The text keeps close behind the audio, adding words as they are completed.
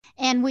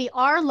And we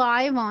are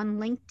live on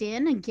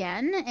LinkedIn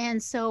again.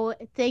 And so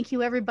thank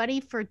you everybody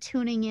for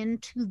tuning in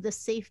to the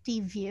Safety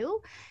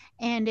View.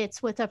 And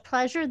it's with a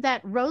pleasure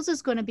that Rose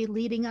is going to be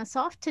leading us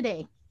off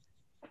today.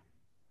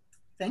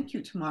 Thank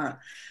you, Tamara.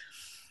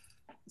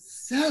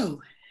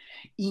 So,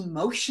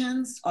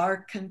 emotions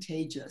are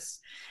contagious.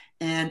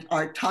 And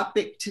our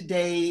topic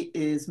today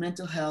is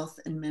mental health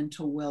and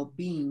mental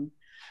well-being.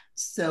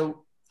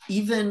 So,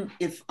 even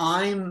if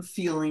I'm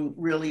feeling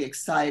really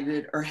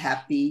excited or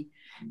happy,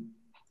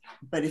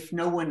 but if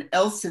no one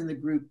else in the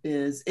group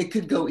is, it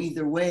could go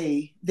either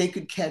way. They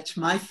could catch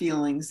my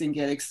feelings and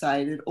get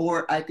excited,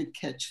 or I could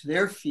catch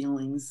their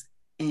feelings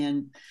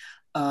and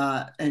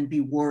be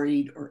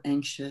worried or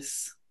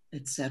anxious,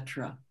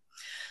 etc.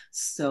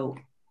 So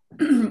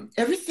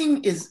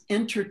everything is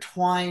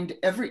intertwined.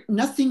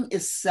 Nothing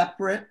is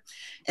separate,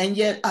 and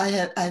yet I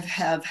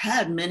have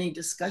had many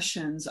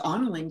discussions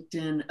on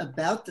LinkedIn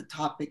about the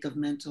topic of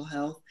mental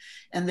health,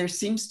 and there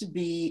seems to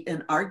be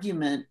an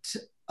argument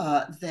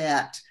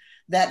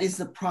that is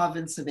the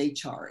province of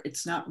HR.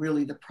 It's not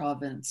really the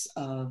province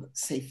of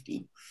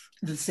safety,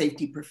 the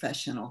safety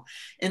professional.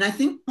 And I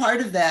think part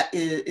of that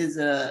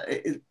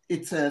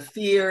it's a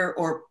fear,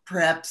 or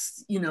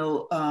perhaps,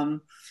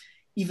 even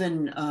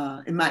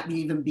it might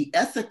even be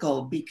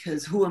ethical,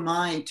 because who am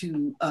I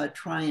to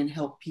try and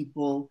help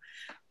people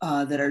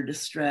that are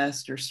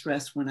distressed or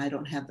stressed when I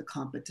don't have the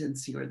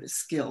competency or the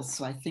skills?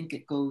 So I think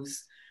it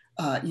goes,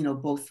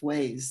 both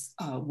ways.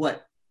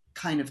 What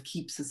kind of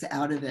keeps us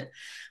out of it?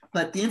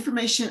 But the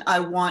information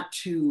I want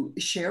to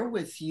share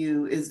with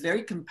you is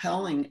very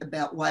compelling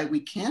about why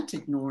we can't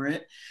ignore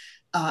it.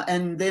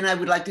 And then I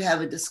would like to have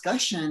a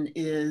discussion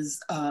as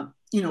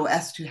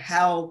to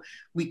how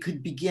we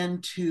could begin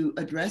to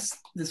address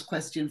this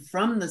question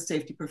from the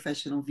safety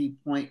professional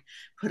viewpoint,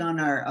 put on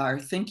our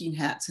thinking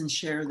hats and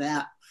share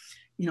that,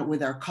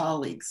 with our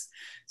colleagues.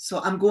 So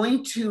I'm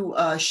going to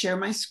share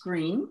my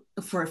screen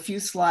for a few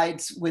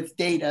slides with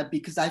data,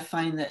 because I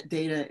find that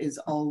data is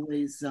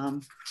always,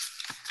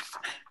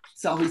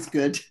 it's always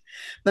good.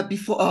 But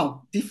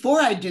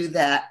before I do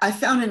that, I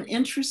found an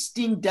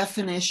interesting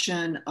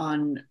definition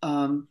on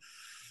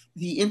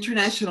the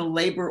International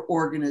Labor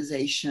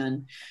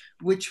Organization,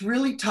 which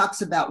really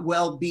talks about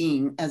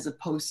well-being as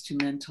opposed to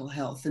mental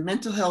health. And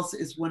mental health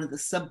is one of the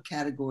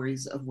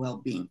subcategories of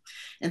well-being.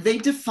 And they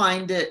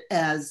defined it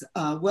as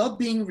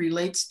well-being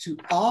relates to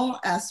all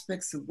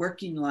aspects of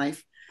working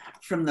life,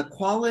 from the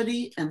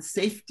quality and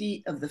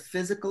safety of the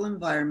physical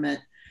environment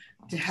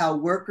to how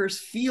workers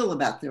feel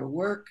about their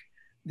work,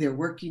 their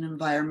working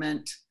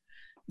environment,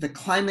 the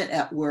climate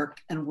at work,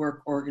 and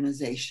work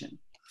organization.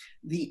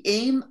 The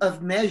aim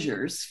of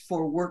measures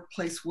for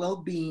workplace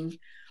well-being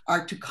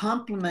are to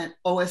complement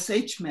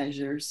OSH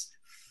measures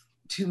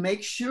to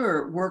make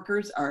sure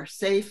workers are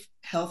safe,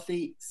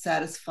 healthy,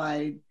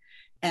 satisfied,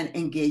 and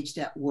engaged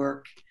at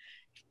work.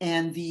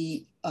 And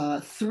the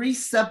three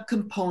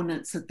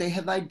subcomponents that they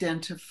have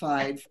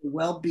identified for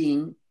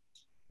well-being,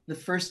 the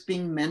first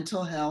being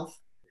mental health,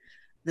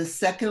 the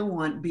second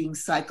one being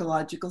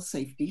psychological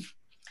safety,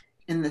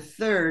 and the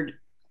third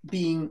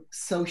being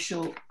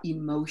social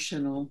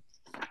emotional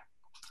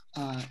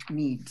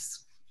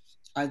needs.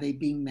 Are they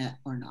being met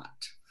or not?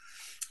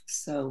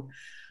 So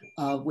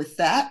with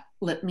that,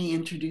 let me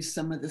introduce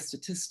some of the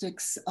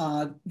statistics.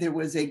 There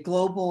was the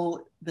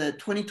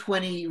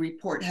 2020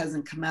 report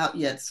hasn't come out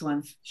yet, so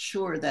I'm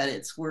sure that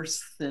it's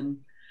worse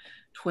than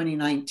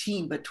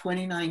 2019, but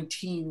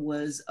 2019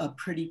 was a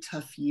pretty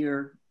tough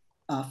year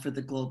for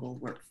the global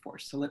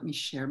workforce. So let me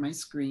share my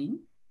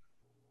screen.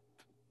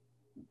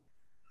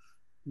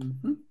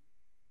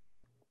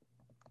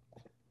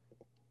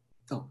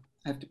 Oh,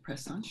 I have to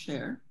press on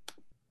share.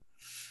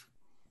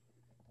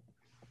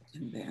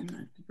 And then I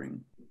have to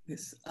bring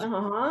this up.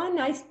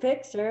 Nice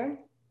picture.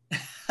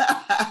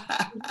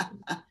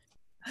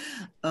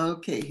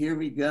 Okay, here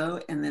we go.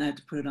 And then I have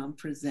to put it on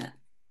present.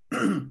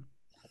 Let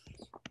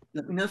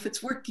me know if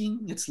it's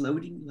working. It's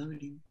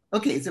loading.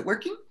 Okay, is it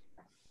working?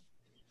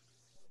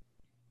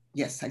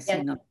 Yes, I see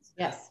numbers.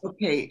 Yes.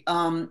 Okay,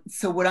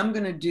 so what I'm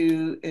going to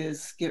do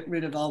is get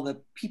rid of all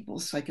the people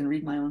so I can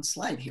read my own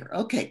slide here.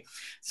 Okay,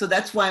 so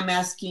that's why I'm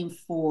asking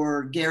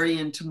for Gary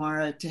and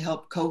Tamara to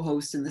help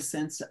co-host, in the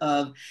sense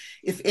of,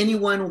 if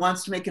anyone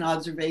wants to make an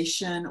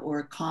observation or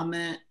a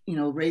comment,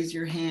 raise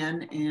your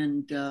hand,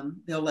 and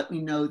they'll let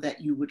me know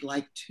that you would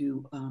like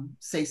to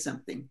say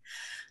something.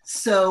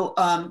 So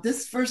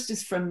this first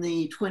is from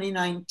the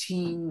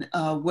 2019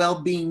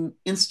 Wellbeing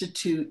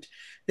Institute.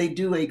 They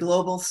do a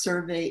global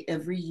survey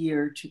every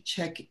year to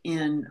check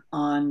in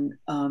on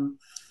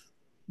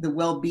the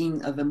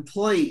well-being of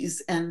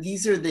employees. And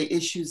these are the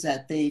issues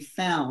that they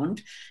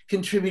found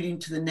contributing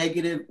to the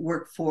negative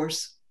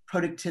workforce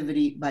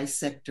productivity by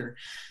sector.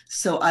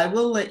 So I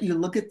will let you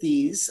look at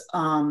these.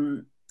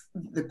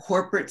 The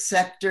corporate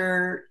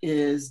sector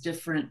is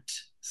different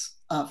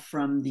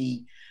from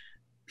the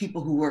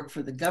people who work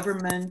for the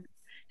government.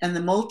 And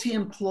the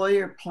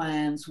multi-employer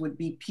plans would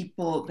be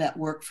people that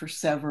work for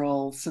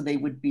several, so they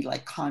would be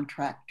like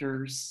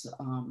contractors,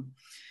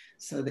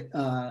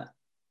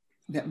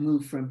 that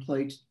move from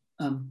employee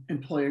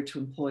employer to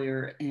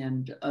employer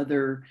and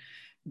other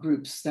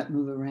groups that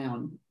move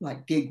around,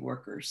 like gig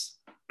workers.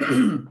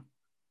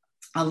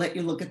 I'll let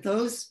you look at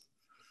those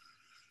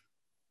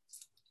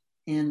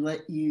and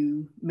let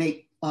you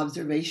make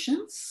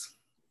observations.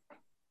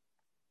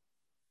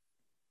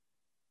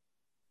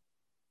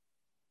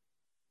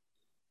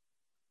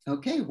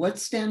 Okay, what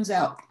stands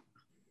out?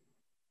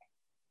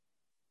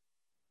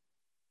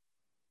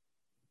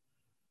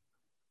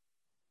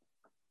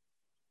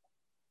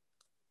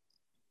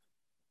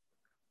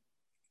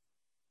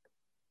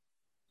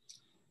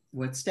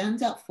 What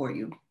stands out for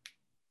you?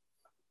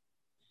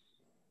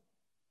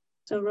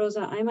 So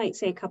Rosa, I might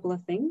say a couple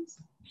of things.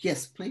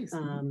 Yes, please.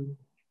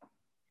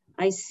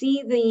 I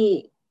see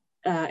the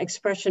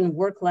expression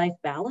work-life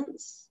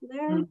balance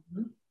there,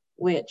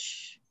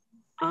 which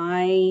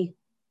I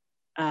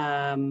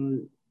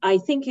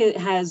think it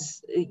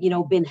has,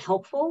 been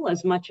helpful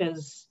as much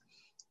as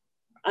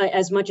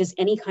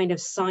any kind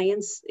of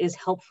science is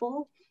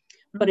helpful,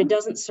 but it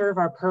doesn't serve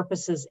our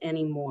purposes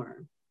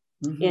anymore.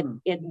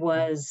 It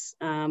was,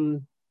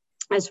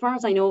 as far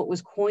as I know, it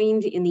was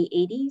coined in the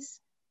 80s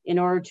in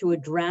order to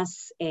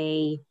address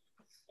an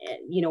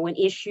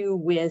issue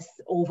with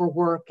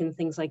overwork and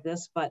things like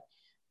this. But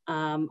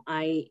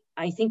I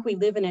think we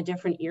live in a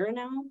different era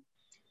now.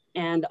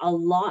 And a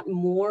lot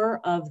more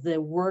of the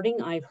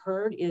wording I've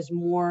heard is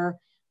more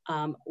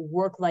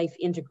work-life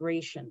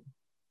integration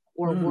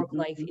or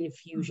work-life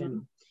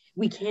infusion.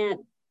 We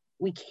can't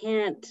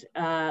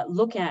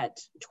look at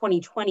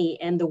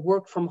 2020 and the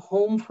work from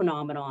home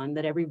phenomenon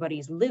that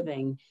everybody's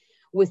living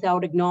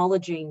without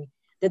acknowledging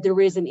that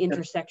there is an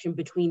intersection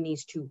between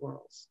these two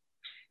worlds.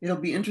 It'll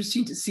be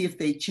interesting to see if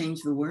they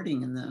change the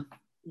wording in the.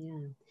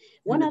 Yeah.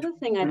 One other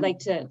thing I'd like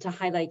to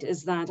highlight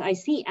is that I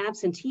see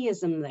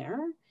absenteeism there.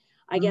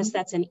 I guess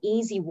that's an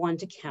easy one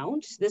to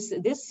count.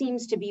 This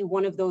seems to be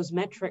one of those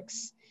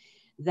metrics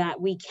that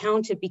we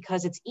count it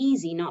because it's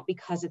easy, not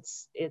because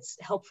it's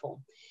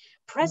helpful.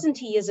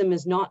 Presenteeism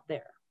is not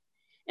there.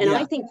 And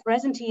I think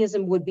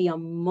presenteeism would be a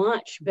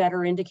much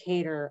better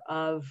indicator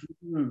of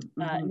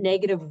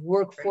negative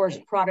workforce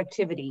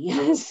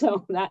productivity.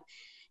 So that,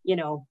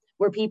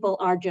 where people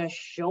are just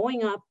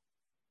showing up,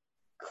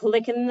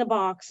 clicking the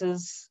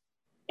boxes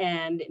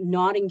and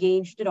not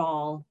engaged at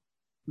all,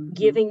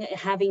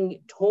 having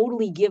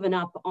totally given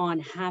up on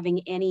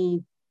having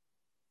any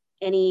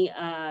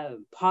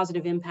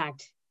positive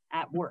impact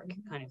at work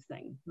kind of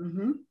thing.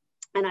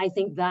 And I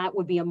think that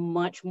would be a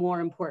much more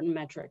important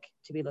metric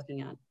to be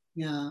looking at.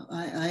 Yeah,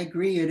 I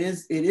agree. It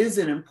is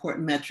an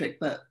important metric,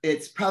 but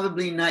it's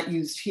probably not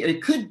used here.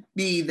 It could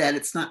be that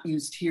it's not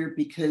used here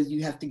because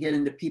you have to get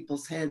into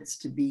people's heads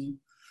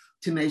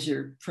to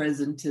measure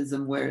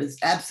presentism, whereas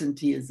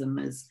absenteeism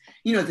is,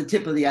 at the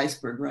tip of the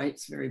iceberg, right?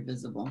 It's very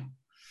visible.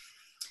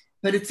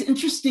 But it's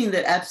interesting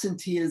that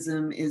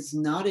absenteeism is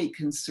not a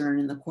concern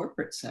in the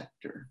corporate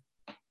sector.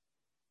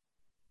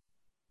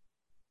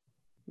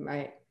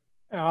 Right.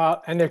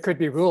 And there could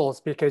be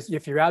rules because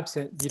if you're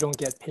absent, you don't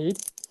get paid,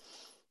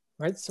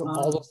 right? So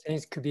all those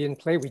things could be in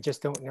play. We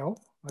just don't know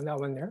on that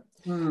one there.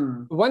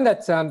 The one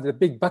that's the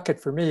big bucket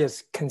for me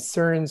is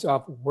concerns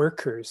of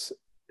workers.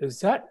 Is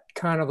that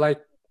kind of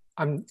like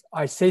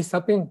I say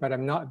something, but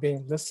I'm not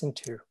being listened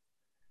to?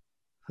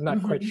 I'm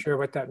not quite sure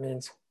what that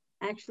means.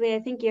 Actually, I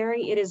think,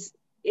 Gary,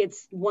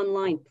 it's one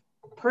line.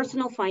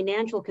 Personal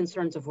financial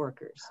concerns of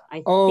workers.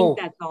 I think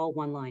that's all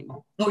one line.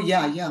 Oh,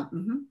 yeah.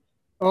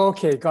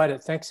 Okay, got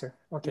it. Thanks, sir.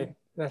 Okay,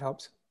 that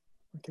helps.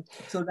 Okay.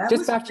 So that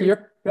just back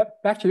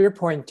to your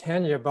point,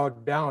 Tanya,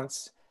 about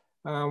balance.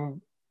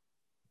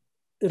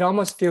 It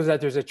almost feels that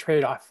there's a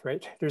trade-off,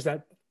 right? There's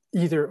that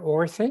either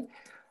or thing.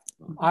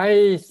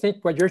 I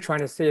think what you're trying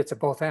to say, it's a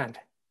both and.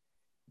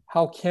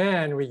 How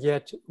can we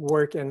get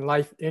work and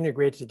life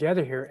integrated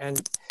together here?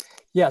 And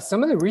yeah,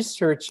 some of the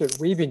research that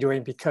we've been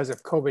doing because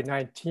of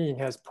COVID-19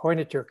 has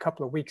pointed to a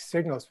couple of weak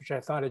signals, which I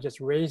thought I'd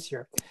just raise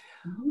here.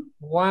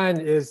 One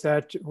is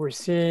that we're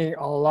seeing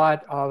a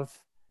lot of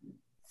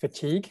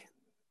fatigue,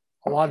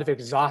 a lot of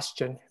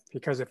exhaustion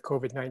because of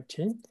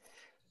COVID-19.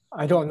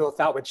 I don't know if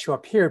that would show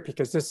up here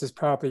because this is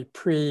probably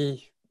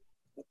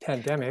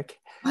pre-pandemic.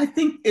 I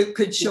think it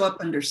could show up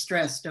under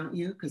stress, don't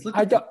you? Because look,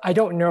 I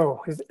don't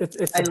know. It's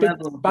a big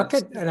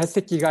bucket, and I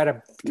think you got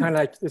to kind of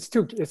like it's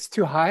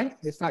too high.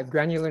 It's not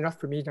granular enough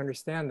for me to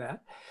understand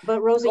that.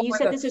 But Rosa, you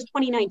said this is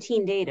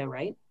 2019 data,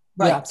 right?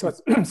 Right. Yeah, so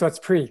it's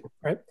pre,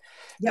 right?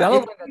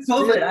 Yeah,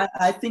 COVID,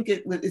 I think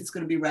it's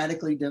going to be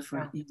radically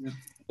different.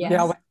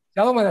 Yeah.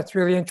 The other one that's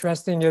really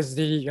interesting is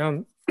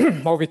the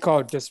what we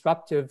call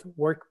disruptive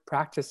work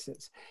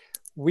practices.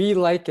 We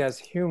like as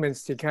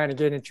humans to kind of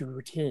get into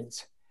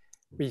routines.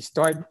 We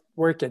start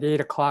work at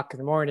 8 o'clock in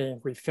the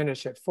morning, we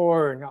finish at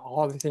 4, and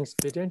all the things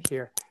fit in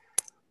here.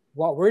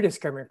 What we're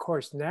discovering, of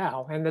course,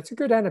 now, and that's a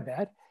good and a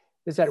bad,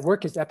 is that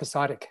work is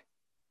episodic.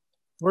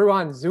 We're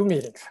on Zoom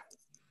meetings.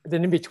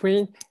 Then in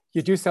between,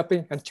 you do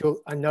something until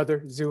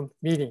another Zoom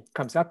meeting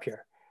comes up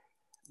here.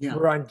 Yeah.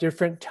 We're on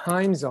different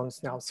time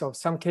zones now. So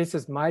some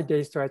cases, my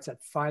day starts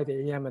at 5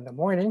 a.m. in the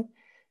morning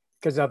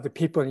because of the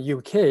people in the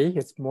UK,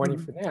 it's morning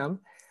for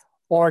them.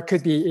 or it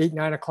could be 8,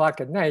 9 o'clock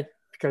at night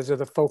because of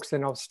the folks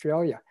in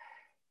Australia.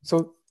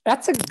 So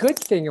that's a good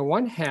thing on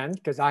one hand,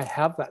 because I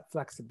have that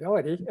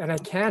flexibility and I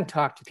can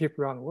talk to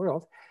people around the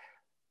world.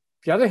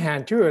 The other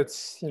hand too,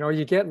 it's, you know,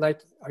 you get like,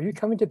 are you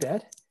coming to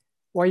bed?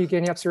 Why are you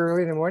getting up so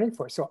early in the morning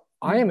for? So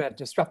I am a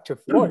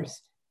disruptive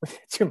force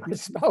to my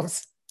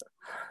spouse.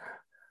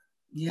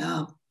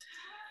 Yeah.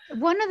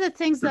 One of the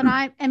things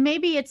that and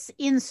maybe it's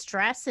in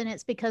stress and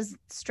it's because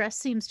stress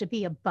seems to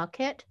be a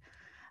bucket,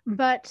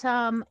 but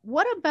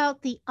what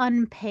about the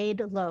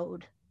unpaid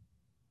load?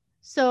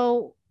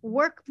 So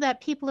work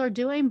that people are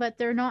doing, but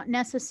they're not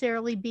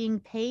necessarily being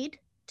paid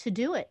to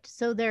do it.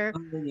 So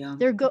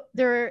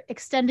they're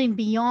extending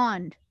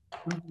beyond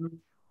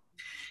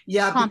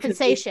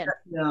compensation.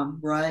 Yeah,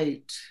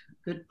 right.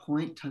 Good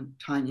point,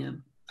 Tanya.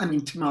 I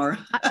mean, Tamara.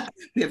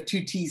 We have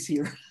 2 T's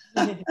here.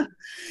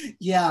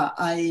 Yeah,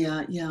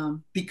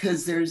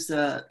 because there's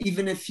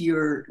even if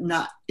you're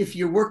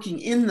working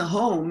in the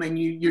home and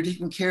you're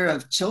taking care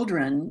of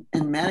children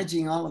and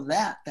managing all of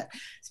that,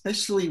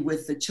 especially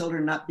with the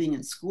children not being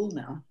in school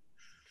now.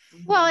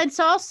 Well, it's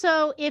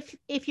also if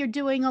you're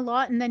doing a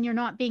lot and then you're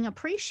not being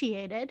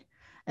appreciated,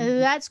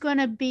 that's going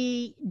to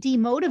be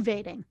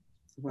demotivating.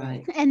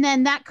 Right. And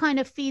then that kind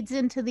of feeds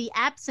into the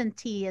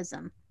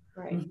absenteeism.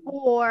 Right.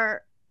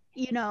 Or,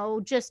 you know,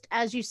 just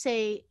as you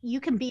say, you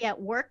can be at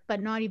work,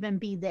 but not even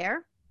be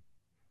there.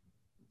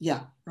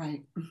 Yeah,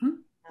 right.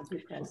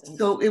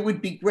 So it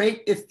would be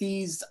great if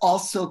these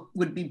also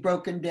would be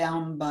broken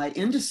down by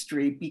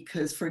industry,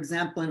 because, for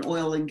example, in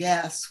oil and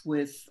gas,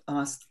 with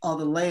all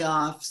the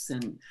layoffs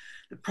and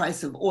the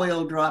price of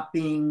oil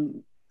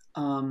dropping,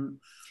 I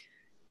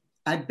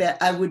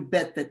would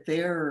bet that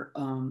their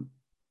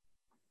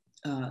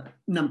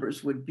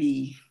numbers would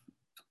be,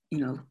 you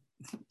know,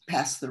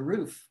 past the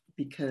roof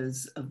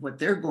because of what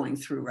they're going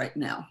through right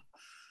now.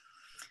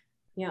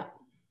 Yeah.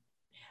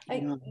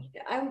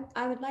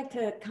 I would like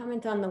to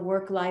comment on the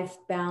work-life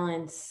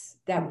balance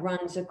that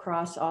runs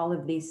across all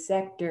of these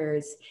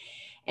sectors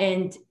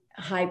and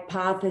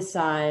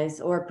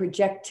hypothesize or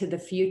project to the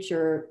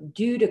future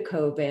due to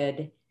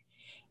COVID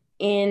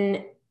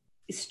in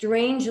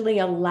strangely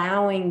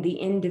allowing the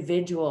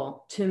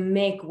individual to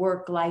make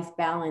work-life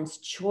balance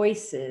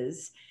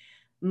choices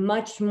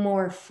much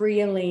more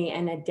freely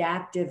and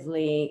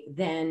adaptively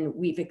than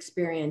we've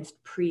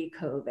experienced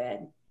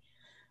pre-COVID.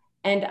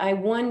 And I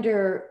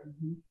wonder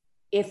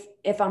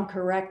if I'm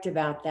correct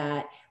about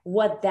that,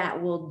 what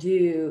that will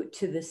do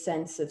to the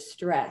sense of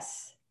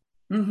stress,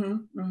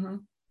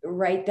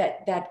 right?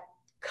 That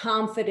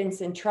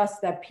confidence and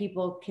trust that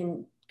people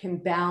can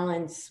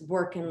balance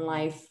work and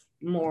life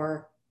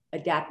more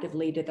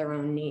adaptively to their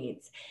own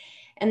needs.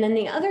 And then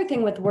the other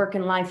thing with work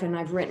and life, and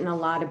I've written a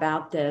lot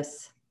about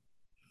this,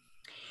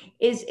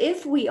 is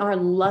if we are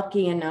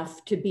lucky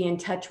enough to be in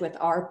touch with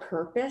our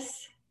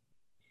purpose,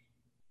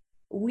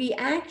 we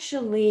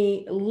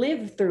actually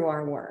live through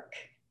our work,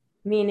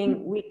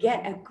 meaning we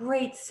get a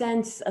great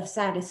sense of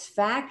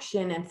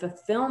satisfaction and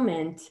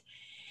fulfillment,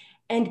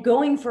 and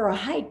going for a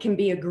hike can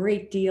be a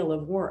great deal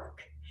of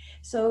work.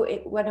 So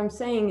what I'm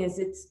saying is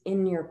it's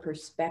in your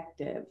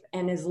perspective.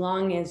 And as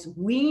long as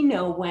we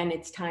know when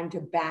it's time to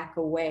back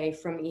away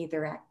from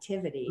either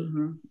activity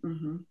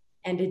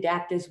and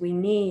adapt as we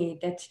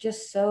need, that's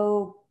just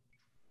so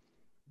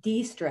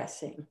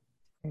de-stressing.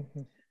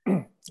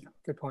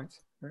 Good points.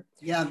 Right.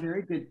 Yeah,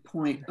 very good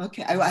point.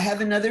 Okay, I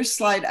have another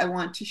slide I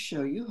want to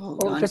show you.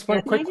 Hold on. Just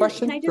one quick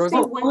question. Can I just say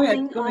one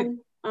thing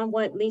on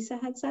what Lisa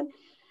had said?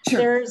 Sure.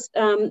 There's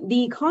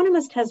The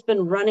Economist has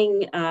been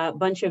running a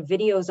bunch of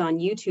videos on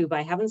YouTube.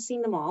 I haven't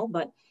seen them all,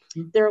 but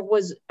there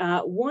was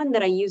one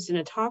that I used in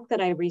a talk that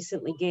I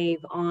recently gave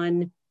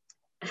on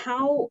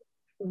how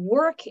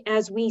work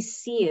as we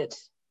see it,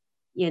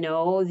 you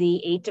know,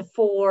 the 8 to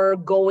 4,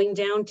 going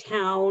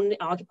downtown,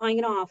 occupying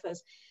an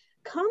office,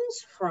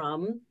 comes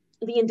from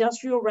the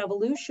Industrial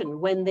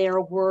Revolution, when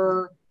there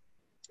were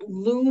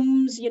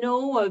looms, you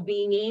know, of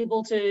being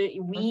able to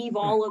weave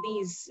all of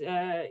these,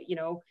 you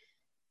know,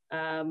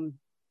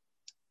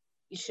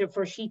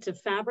 for sheets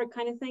of fabric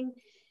kind of thing.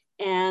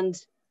 And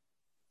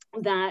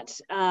that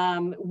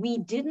we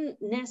didn't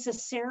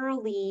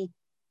necessarily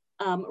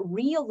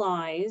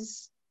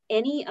realize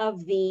any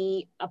of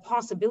the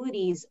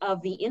possibilities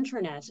of the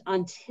internet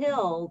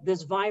until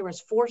this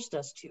virus forced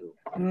us to.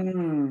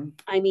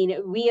 I mean,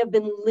 we have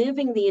been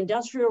living the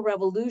Industrial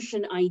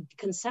Revolution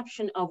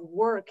conception of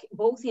work,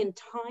 both in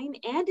time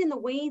and in the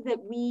way that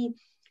we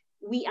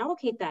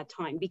allocate that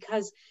time.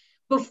 Because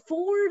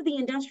before the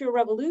Industrial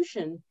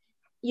Revolution,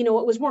 you know,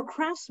 it was more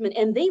craftsmen,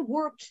 and they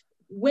worked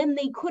when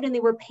they could, and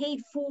they were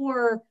paid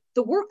for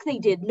the work they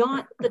did,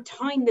 not the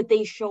time that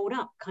they showed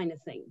up, kind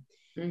of thing.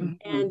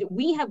 And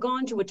we have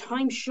gone to a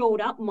time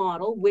showed up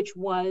model, which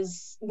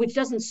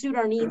doesn't suit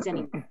our needs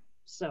anymore.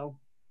 So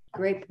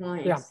great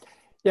point.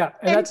 Yeah.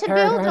 And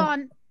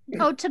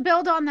to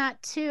build on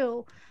that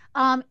too,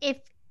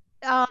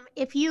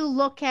 if you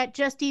look at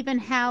just even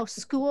how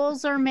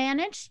schools are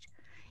managed,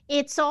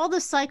 it's all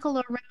the cycle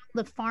around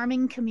the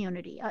farming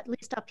community, at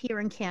least up here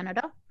in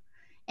Canada.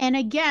 And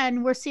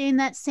again, we're seeing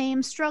that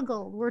same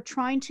struggle. We're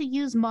trying to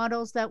use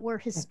models that were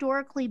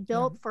historically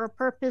built for a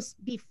purpose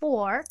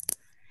before,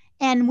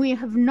 and we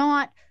have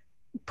not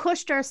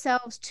pushed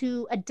ourselves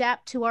to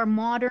adapt to our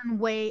modern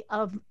way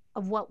of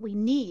what we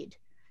need,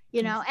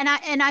 you know.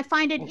 And I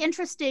find it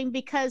interesting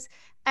because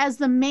as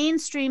the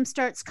mainstream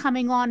starts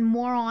coming on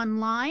more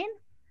online,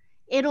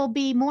 it'll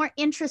be more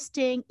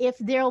interesting if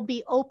they'll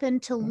be open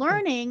to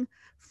learning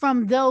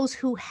from those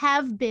who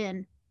have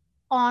been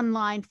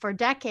online for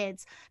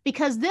decades,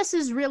 because this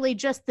is really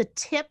just the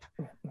tip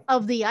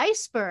of the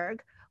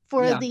iceberg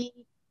for the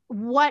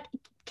what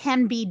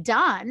can be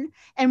done.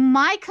 And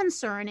my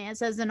concern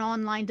is, as an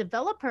online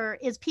developer,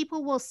 is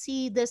people will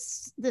see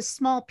this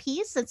small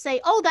piece and say,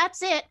 oh,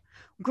 that's it,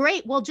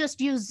 great, we'll just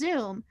use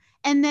Zoom,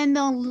 and then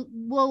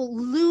we'll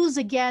lose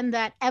again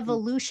that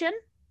evolution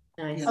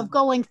of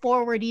going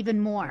forward even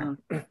more.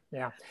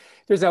 Yeah,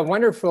 there's a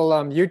wonderful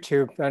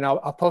YouTube, and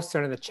I'll post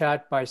it in the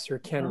chat, by Sir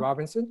Ken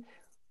Robinson,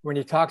 when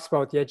he talks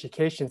about the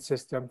education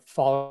system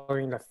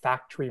following the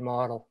factory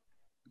model,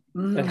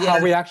 and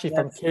how we actually,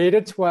 from K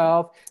to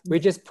 12, we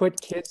just put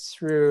kids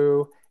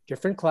through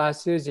different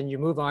classes and you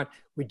move on.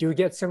 We do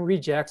get some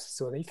rejects,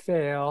 so they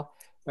fail,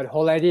 but the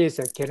whole idea is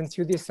to get them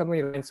through the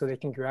assembly line so they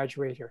can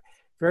graduate here.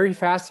 Very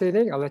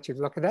fascinating. I'll let you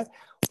look at that.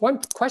 One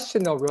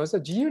question though, Rosa,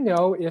 do you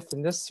know if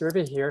in this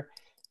survey here,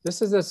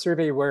 this is a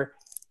survey where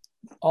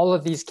all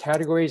of these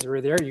categories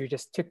are there, you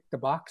just tick the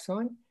box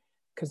on?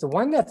 Because the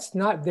one that's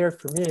not there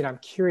for me, and I'm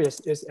curious,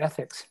 is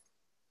ethics.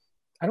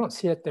 I don't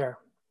see it there.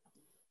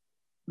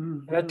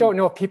 And I don't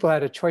know if people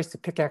had a choice to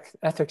pick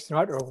ethics or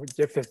not, or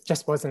if it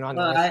just wasn't on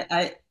the list.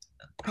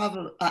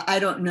 I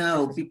don't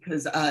know,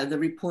 because the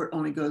report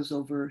only goes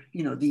over,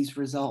 you know, these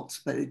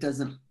results, but it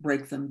doesn't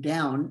break them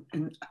down.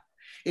 And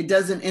it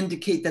doesn't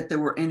indicate that there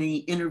were any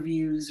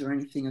interviews or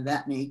anything of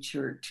that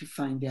nature to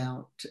find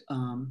out,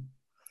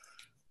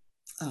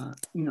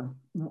 you know,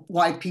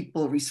 why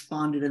people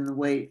responded in the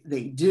way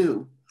they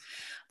do.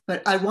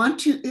 But I want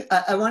to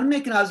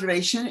make an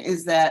observation,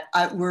 is that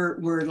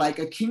we're like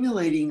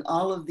accumulating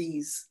all of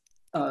these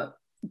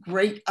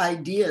great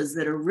ideas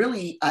that are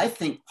really, I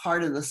think,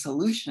 part of the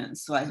solution.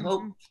 So I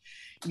hope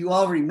you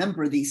all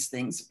remember these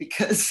things,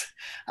 because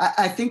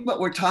I think what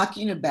we're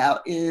talking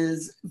about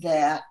is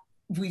that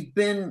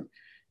the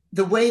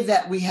way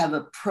that we have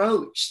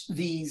approached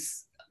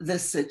this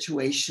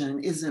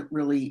situation isn't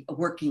really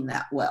working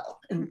that well,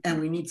 and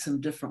we need some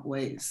different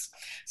ways.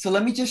 So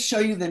let me just show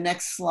you the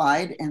next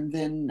slide, and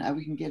then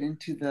we can get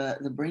into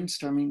the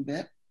brainstorming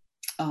bit.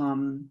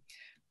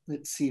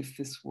 Let's see if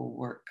this will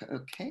work.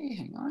 Okay,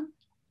 hang on.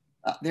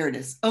 There it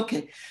is.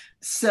 Okay,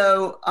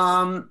 so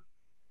of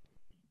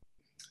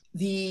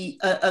the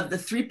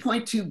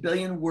 3.2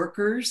 billion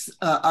workers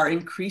are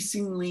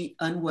increasingly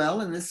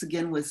unwell, and this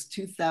again was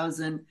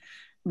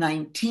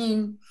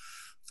 2019.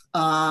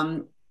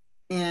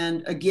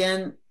 And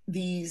again,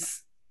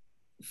 these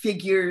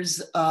figures,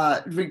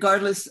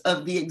 regardless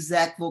of the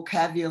exact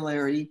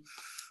vocabulary,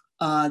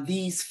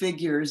 these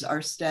figures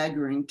are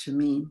staggering to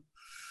me.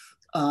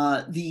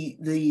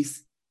 The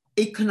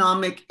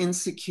economic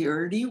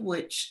insecurity,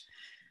 which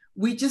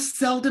we just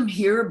seldom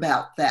hear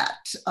about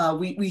that.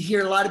 We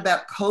hear a lot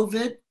about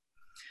COVID,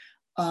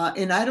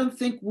 and I don't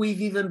think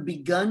we've even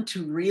begun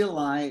to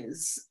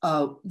realize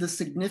the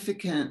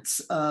significance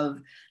of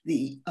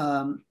the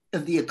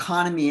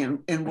economy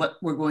and what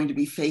we're going to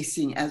be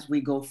facing as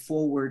we go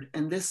forward.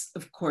 And this,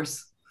 of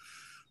course,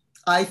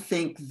 I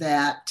think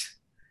that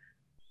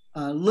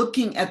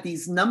looking at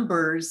these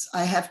numbers,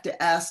 I have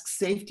to ask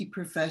safety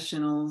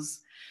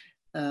professionals,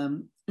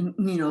 you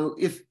know,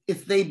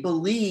 if they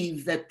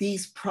believe that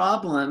these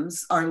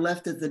problems are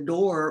left at the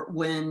door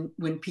when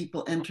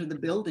people enter the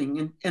building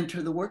and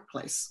enter the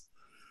workplace,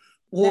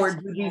 or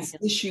do these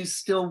issues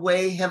still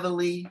weigh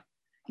heavily,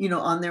 you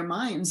know, on their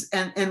minds,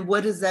 and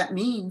what does that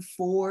mean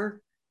for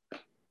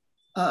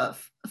the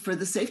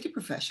safety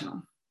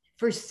professional?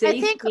 For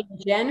safety in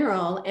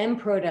general and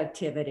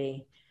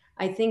productivity,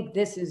 I think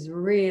this is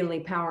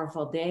really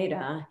powerful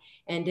data.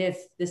 And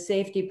if the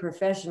safety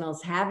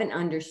professionals haven't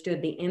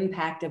understood the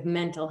impact of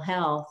mental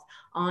health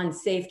on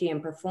safety and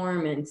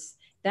performance,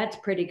 that's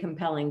pretty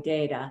compelling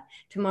data.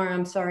 Tamara,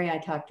 I'm sorry I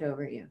talked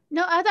over you.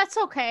 No, that's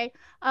okay.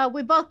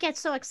 We both get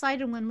so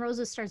excited when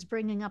Rosa starts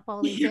bringing up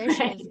all these issues.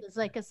 Right.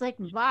 It's like,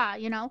 bah,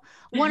 you know.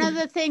 One of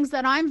the things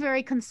that I'm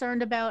very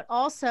concerned about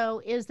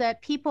also is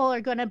that people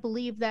are going to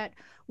believe that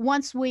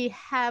once we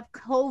have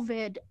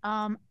COVID,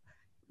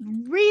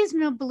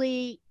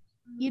 reasonably,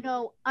 you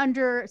know,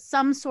 under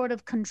some sort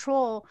of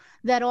control,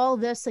 that all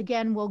this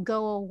again will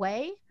go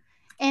away.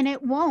 And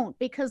it won't,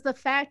 because the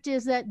fact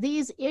is that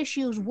these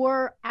issues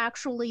were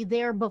actually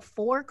there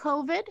before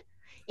COVID.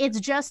 It's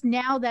just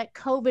now that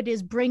COVID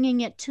is bringing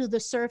it to the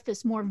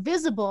surface more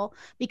visible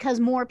because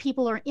more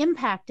people are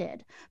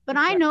impacted. But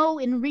I know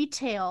in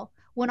retail,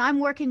 when I'm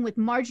working with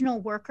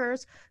marginal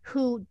workers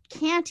who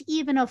can't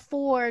even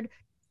afford,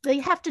 they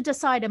have to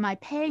decide, am I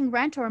paying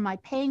rent or am I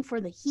paying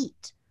for the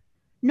heat?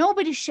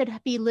 Nobody should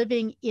be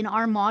living in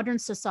our modern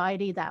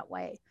society that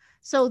way.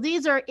 So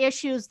these are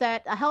issues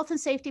that a health and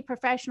safety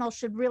professional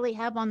should really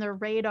have on their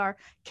radar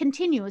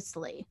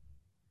continuously.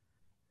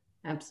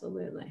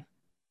 Absolutely.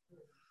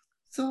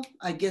 So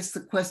I guess the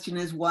question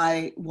is,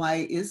 why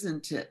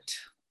isn't it?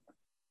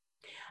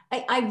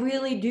 I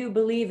really do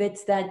believe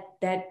it's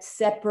that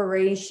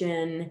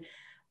separation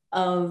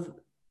of,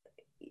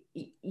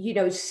 you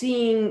know,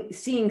 seeing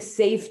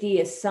safety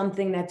as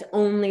something that's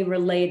only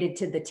related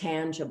to the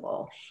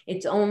tangible.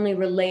 It's only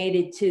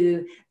related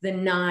to the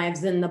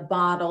knives and the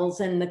bottles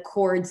and the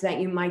cords that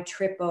you might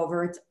trip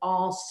over. It's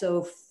all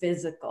so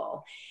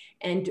physical.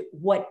 And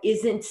what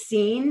isn't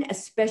seen,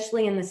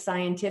 especially in the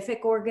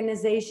scientific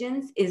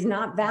organizations, is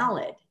not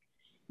valid.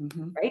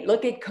 Mm-hmm. Right?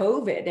 Look at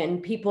COVID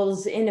and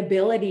people's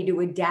inability to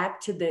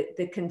adapt to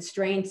the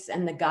constraints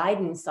and the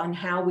guidance on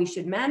how we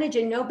should manage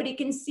it. Nobody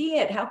can see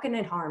it. How can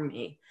it harm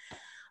me?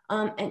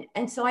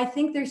 And so I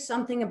think there's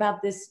something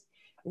about this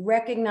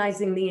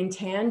recognizing the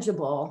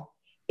intangible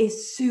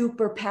is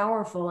super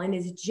powerful and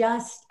is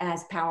just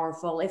as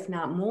powerful, if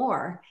not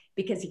more,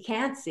 because you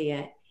can't see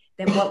it,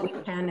 than what we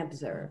can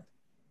observe.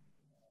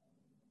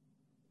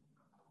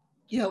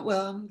 Yeah,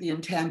 well, the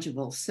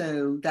intangible.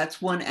 So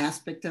that's one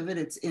aspect of it.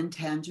 It's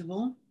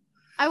intangible.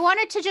 I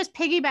wanted to just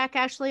piggyback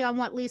actually on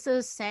what Lisa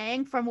is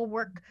saying from a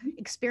work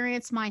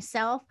experience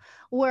myself,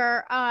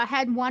 where I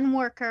had one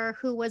worker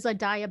who was a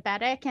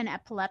diabetic and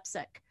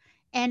epileptic,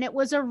 and it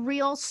was a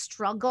real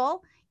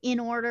struggle in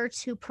order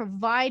to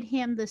provide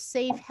him the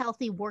safe,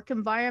 healthy work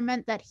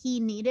environment that he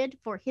needed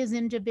for his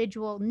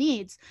individual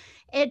needs.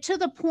 And to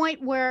the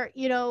point where,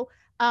 you know,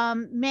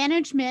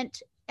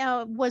 management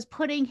was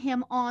putting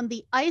him on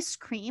the ice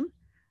cream,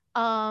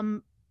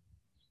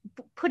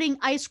 putting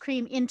ice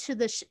cream into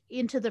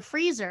the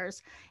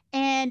freezers,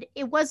 and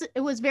it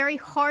was very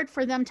hard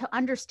for them to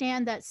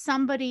understand that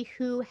somebody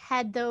who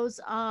had those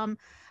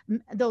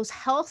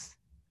health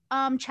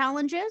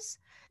challenges,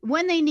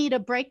 when they need a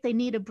break, they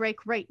need a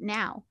break right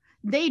now.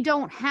 They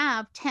don't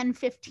have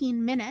 10-15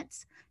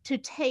 minutes to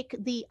take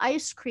the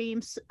ice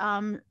creams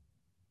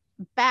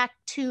back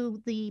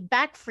to the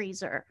back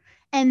freezer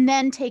and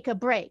then take a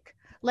break,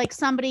 like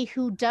somebody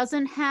who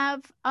doesn't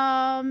have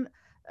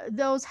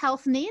those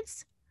health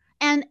needs.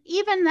 And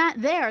even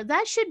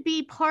that should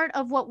be part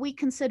of what we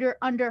consider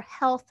under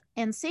health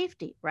and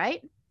safety,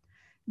 right?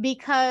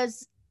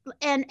 Because,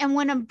 and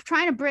when I'm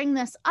trying to bring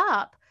this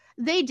up,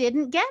 they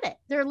didn't get it.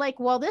 They're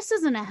like, well, this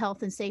isn't a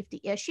health and safety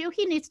issue.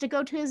 He needs to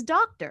go to his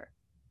doctor.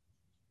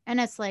 And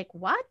it's like,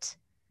 what?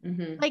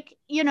 Mm-hmm. Like,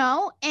 you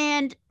know,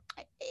 and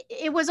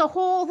it was a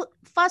whole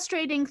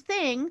frustrating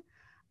thing.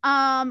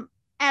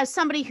 As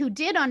somebody who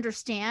did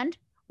understand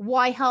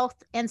why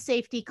health and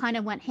safety kind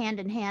of went hand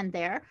in hand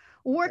there,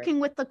 working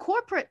with the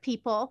corporate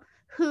people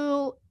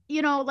who,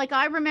 you know, like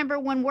I remember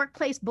when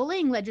workplace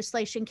bullying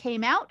legislation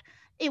came out,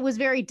 it was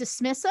very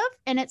dismissive.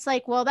 And it's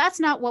like, well, that's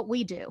not what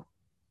we do.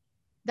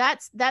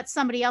 That's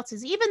somebody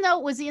else's, even though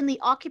it was in the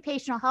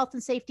occupational health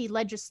and safety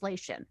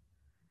legislation.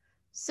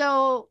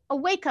 So a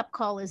wake-up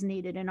call is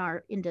needed in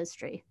our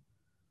industry.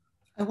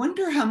 I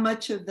wonder how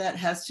much of that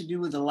has to do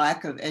with a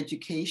lack of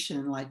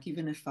education. Like,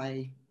 even if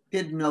I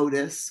did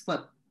notice,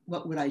 what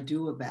would I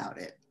do about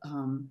it?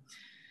 You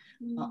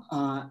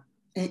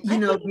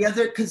know,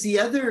 the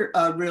other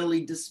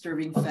really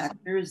disturbing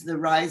factor is the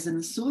rise in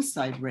the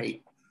suicide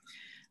rate.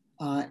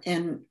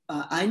 And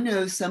I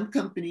know some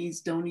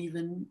companies don't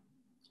even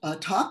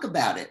talk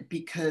about it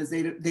because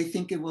they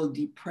think it will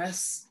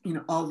depress, you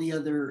know, all the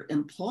other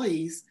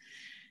employees.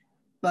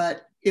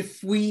 But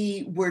if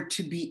we were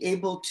to be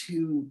able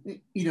to,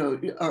 you know,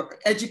 are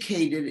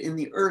educated in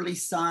the early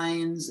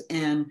signs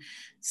and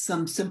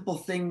some simple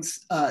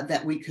things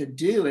that we could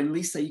do, and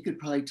Lisa, you could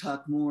probably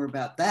talk more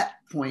about that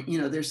point.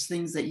 You know, there's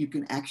things that you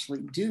can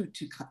actually do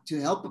to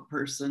help a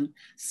person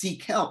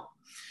seek help.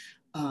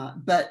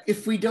 But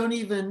if we don't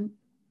even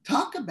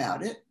talk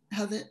about it,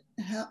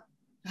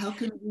 how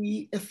can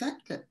we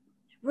affect it?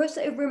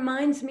 Rosa, it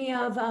reminds me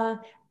of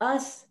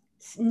us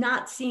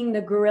not seeing the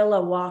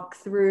gorilla walk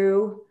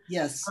through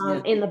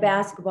in the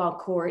basketball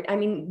court. I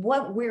mean,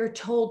 what we're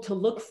told to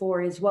look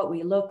for is what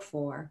we look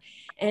for.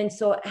 And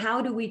so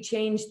how do we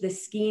change the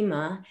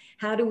schema?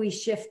 How do we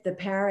shift the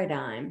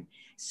paradigm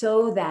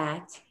so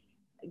that,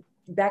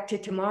 back to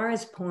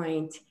Tamara's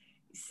point,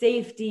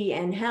 safety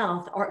and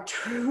health are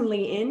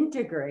truly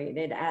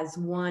integrated as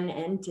one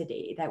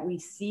entity, that we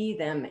see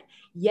them,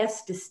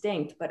 yes,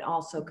 distinct, but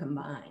also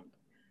combined.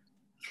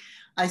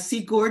 I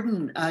see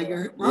Gordon,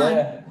 you're on.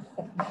 Yeah,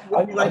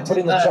 I put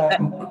in the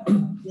chat,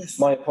 yes.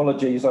 My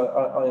apologies.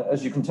 I,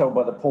 as you can tell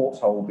by the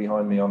porthole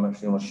behind me, I'm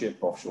actually on a ship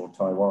offshore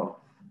Taiwan.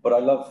 But I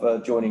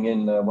love joining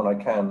in when I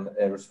can,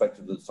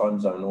 irrespective of the time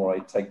zone, or I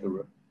take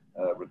the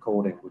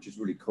recording, which is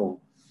really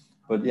cool.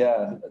 But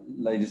yeah,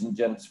 ladies and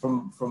gents,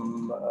 from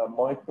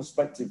my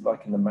perspective,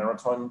 like in the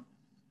maritime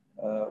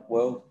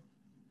world,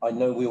 I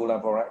know we all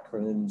have our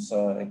acronyms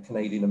in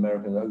Canadian,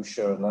 American,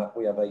 OSHA, and that.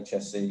 We have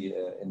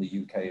HSE in the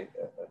UK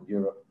and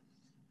Europe.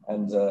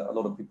 And a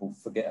lot of people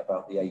forget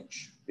about the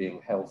H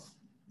being health.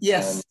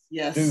 Yes,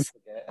 and do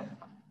forget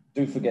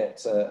do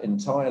forget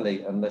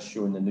entirely, unless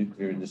you're in the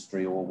nuclear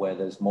industry or where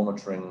there's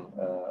monitoring,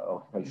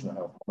 occupational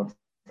health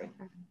monitoring,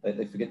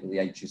 they forget that the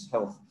H is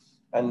health.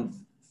 And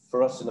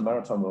for us in the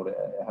maritime world, it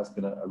has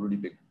been a really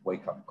big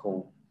wake-up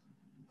call,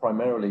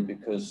 primarily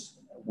because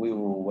we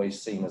were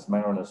always seen as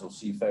mariners or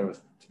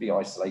seafarers to be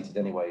isolated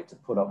anyway, to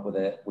put up with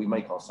it. We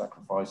make our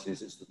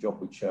sacrifices, it's the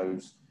job we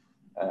chose.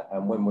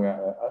 And when we're,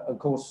 of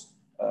course,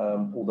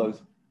 although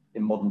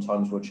in modern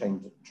times we're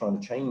trying to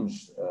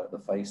change the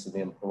face of the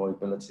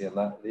employability, and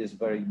that is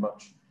very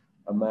much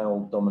a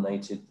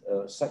male-dominated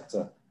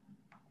sector.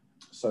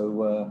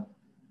 So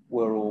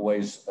we're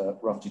always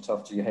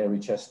roughy-tufty,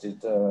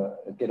 hairy-chested,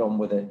 get on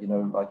with it, you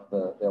know, like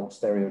the old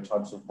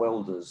stereotypes of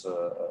welders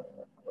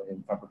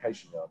in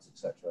fabrication yards,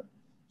 etc.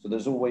 So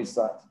there's always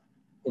that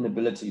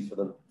inability for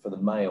the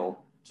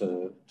male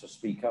to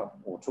speak up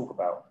or talk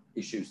about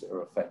issues that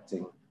are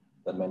affecting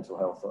their mental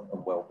health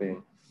and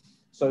well-being.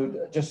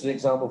 So just an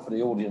example for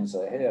the audience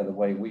here, the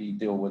way we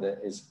deal with it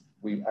is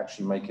we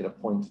actually make it a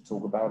point to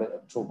talk about it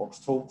at Toolbox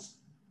Talks.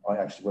 I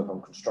actually work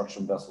on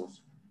construction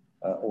vessels,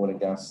 oil and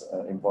gas,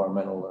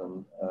 environmental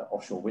and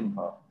offshore wind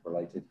park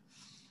related.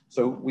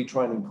 So we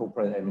try and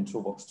incorporate them in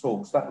Toolbox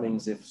Talks. That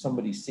means if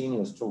somebody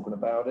senior is talking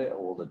about it,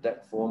 or the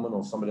deck foreman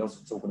or somebody else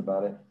is talking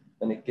about it,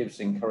 then it gives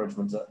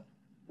encouragement to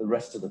the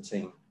rest of the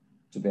team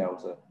to be able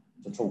to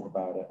talk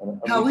about it.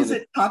 And how is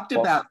it talked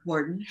about,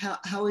 Gordon?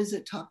 How is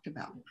it talked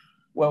about?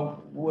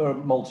 Well, we're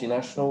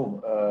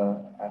multinational,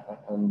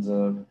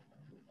 and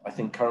I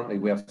think currently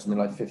we have something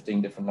like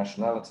 15 different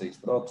nationalities,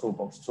 but our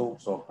Toolbox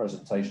Talks or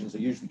presentations are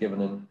usually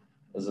given in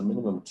as a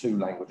minimum 2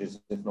 languages,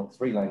 if not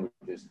 3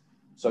 languages.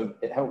 So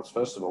it helps,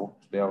 first of all,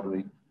 to be able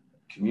to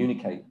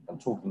communicate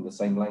and talking the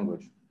same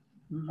language.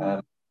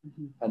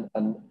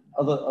 And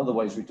other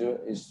ways we do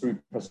it is through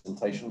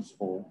presentations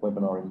or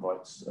webinar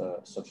invites,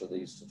 such as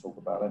these, to talk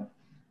about it.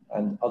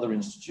 And other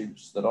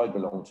institutes that I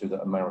belong to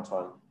that are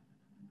maritime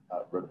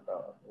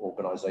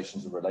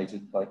organizations are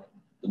related, like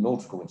the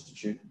Nautical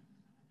Institute.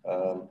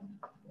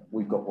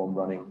 We've got one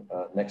running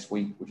next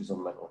week, which is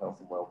on mental health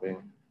and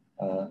well-being.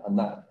 And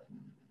that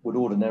would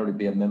ordinarily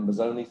be a members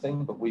only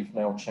thing, but we've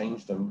now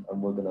changed them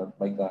and we're going to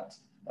make that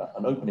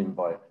an open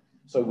invite.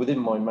 So within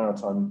my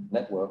maritime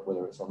network,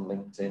 whether it's on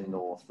LinkedIn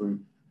or through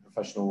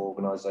professional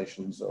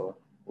organizations or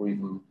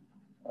even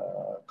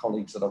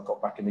colleagues that I've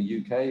got back in the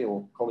UK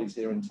or colleagues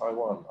here in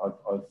Taiwan,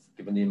 I've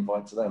given the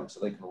invite to them so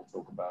they can all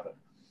talk about it.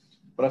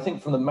 But I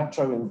think from the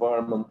macho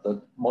environment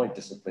that my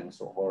discipline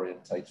sort of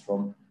orientates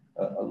from,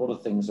 a lot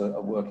of things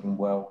are working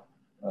well.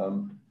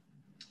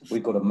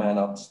 We've got a man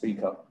up,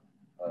 speak up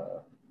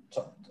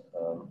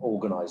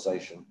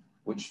organization,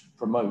 which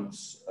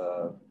promotes,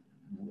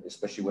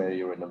 especially where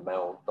you're in a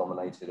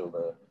male-dominated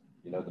or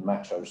the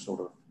macho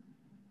sort of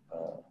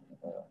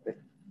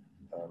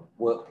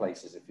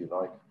workplaces, if you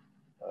like,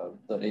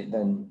 that it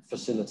then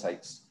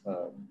facilitates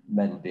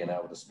men being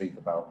able to speak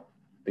about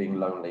being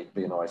lonely,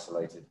 being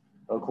isolated.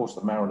 And of course,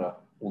 the mariner,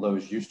 although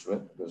is used to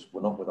it, because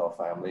we're not with our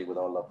family, with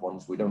our loved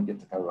ones, we don't get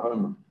to go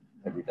home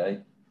every day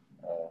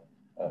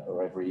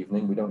or every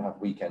evening. We don't have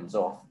weekends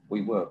off.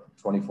 We work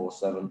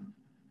 24/7.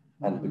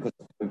 And because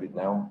of COVID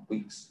now,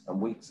 weeks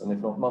and weeks, and if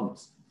not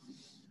months.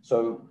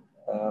 So,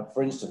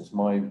 for instance,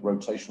 my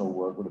rotational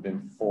work would have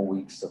been 4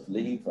 weeks of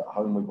leave at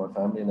home with my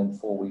family and then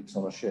 4 weeks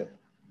on a ship.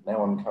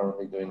 Now I'm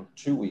currently doing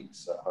 2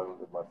 weeks at home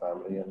with my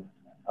family and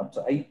up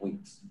to 8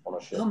 weeks on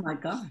a ship. Oh my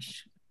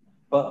gosh.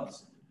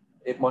 But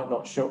it might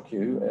not shock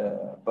you,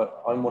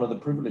 but I'm one of the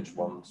privileged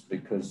ones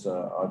because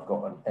I've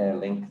got an air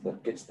link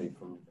that gets me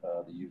from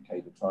the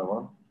UK to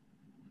Taiwan.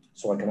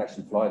 So I can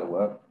actually fly to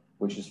work,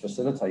 which is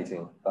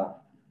facilitating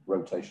that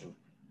rotation.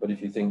 But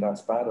if you think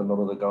that's bad, a lot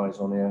of the guys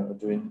on here are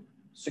doing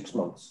 6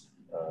 months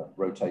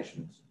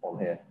rotations on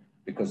here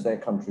because their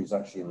country's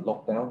actually in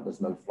lockdown.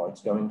 There's no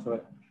flights going to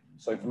it.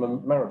 So from a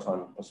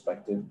maritime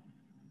perspective,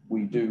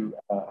 we do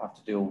have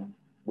to deal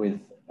with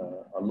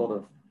a lot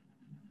of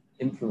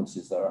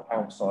influences that are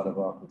outside of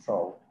our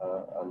control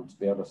and to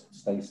be able to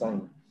stay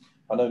sane.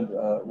 I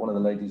know one of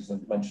the ladies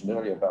that mentioned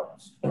earlier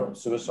about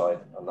suicide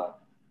and that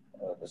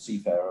the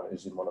seafarer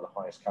is in one of the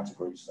highest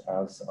categories,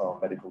 as are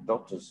medical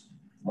doctors.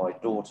 My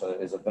daughter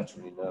is a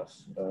veterinary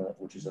nurse,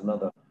 which is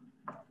another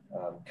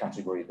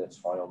category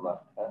that's high on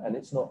that. And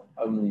it's not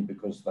only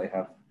because they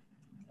have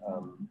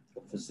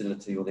the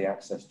facility or the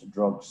access to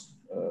drugs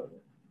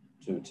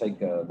to take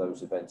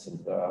those events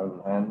into their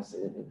own hands.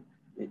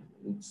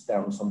 It's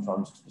down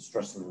sometimes to the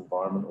stressful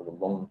environment or the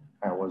long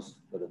hours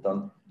that are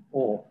done,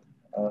 or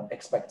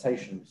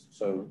expectations.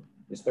 So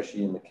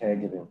especially in the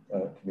caregiving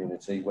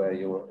community, where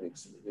you're,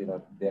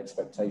 the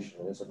expectation,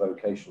 and it's a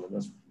vocation,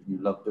 and you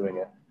love doing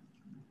it.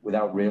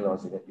 Without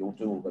realizing it, you'll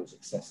do all those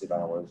excessive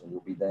hours, and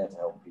you'll be there to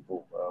help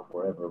people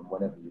wherever and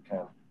whenever you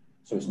can.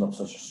 So it's not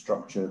such a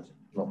structured,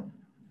 not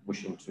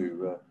wishing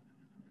to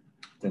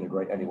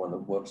denigrate anyone that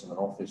works in an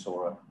office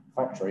or a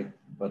factory,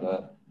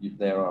 but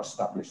there are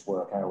established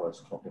work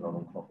hours, clocking on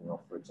and clocking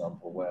off, for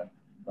example, where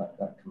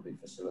that can be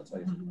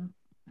facilitated.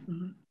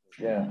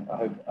 Yeah,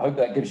 I hope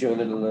that gives you a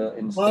little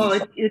insight.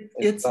 Well,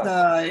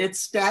 it's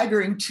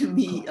staggering to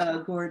me,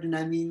 Gordon.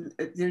 I mean,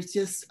 there's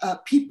just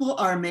people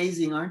are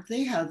amazing, aren't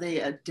they? How they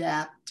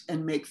adapt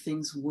and make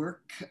things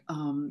work.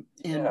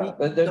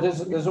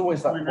 There's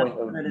always that point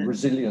of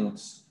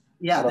resilience.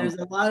 Yeah, there's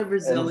a lot of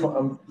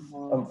resilience.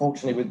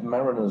 Unfortunately, with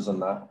mariners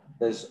and that,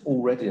 there's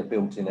already a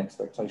built-in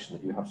expectation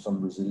that you have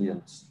some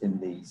resilience in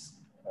these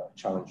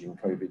challenging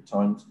COVID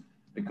times,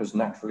 because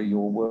naturally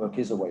your work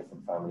is away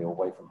from family or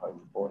away from home,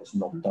 or it's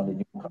not done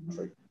in your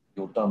country.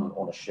 You're done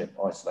on a ship,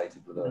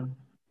 isolated with a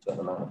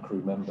certain amount of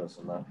crew members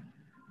and that.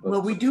 But,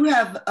 well, we do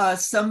have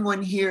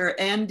someone here,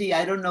 Andy.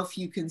 I don't know if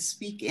you can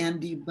speak,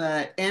 Andy,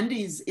 but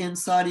Andy's in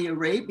Saudi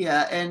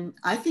Arabia, and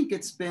I think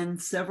it's been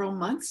several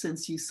months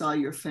since you saw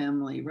your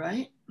family,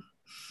 right?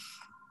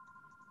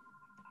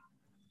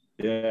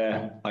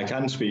 Yeah, I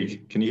can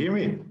speak. Can you hear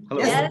me?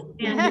 Hello. Yes,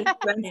 Andy. I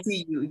can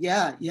see you.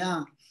 Yeah,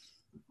 yeah.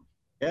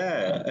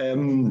 Yeah.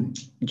 Do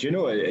you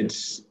know,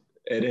 it's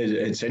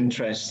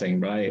interesting,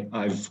 right?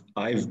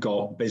 I've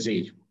got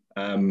busy.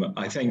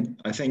 I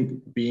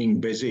think being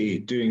busy,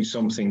 doing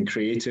something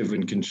creative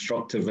and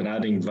constructive and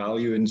adding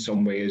value in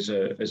some way is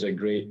a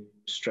great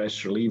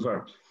stress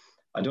reliever.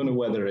 I don't know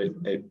whether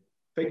it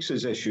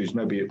fixes issues,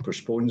 maybe it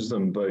postpones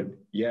them, but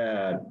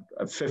yeah,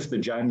 5th of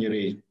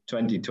January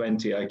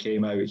 2020, I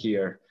came out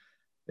here.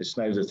 It's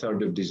now the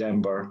 3rd of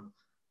December.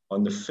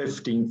 On the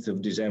 15th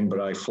of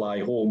December, I fly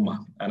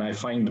home, and I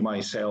find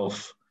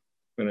myself,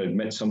 I'm going to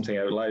admit something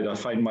out loud, I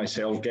find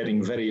myself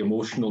getting very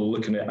emotional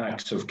looking at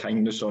acts of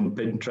kindness on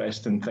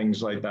Pinterest and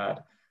things like that.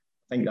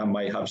 I think that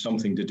might have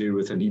something to do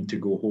with the need to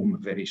go home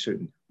very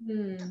soon.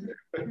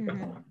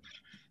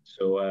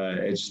 So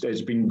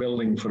it's been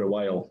building for a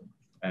while,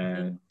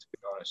 to be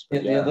honest.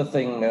 The other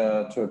thing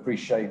to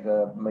appreciate,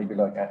 maybe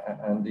like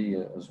Andy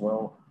as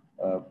well,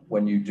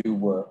 when you do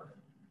work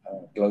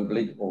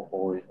globally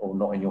or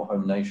not in your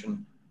home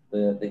nation,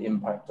 the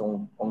impact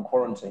on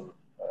quarantine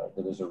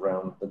that is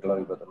around the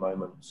globe at the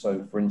moment.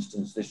 So for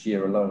instance, this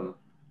year alone,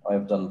 I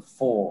have done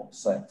 4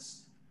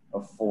 sets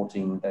of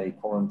 14-day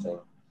quarantine.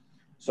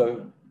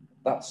 So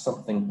that's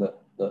something that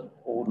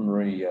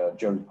ordinary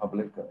Joe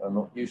public are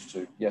not used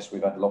to. Yes,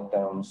 we've had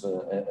lockdowns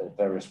at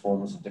various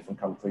forms in different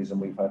countries, and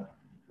we've had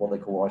what they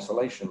call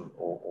isolation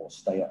or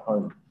stay at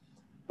home.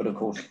 But of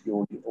course,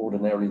 you're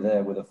ordinarily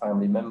there with a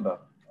family member.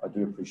 I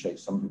do appreciate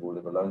some people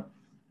live alone,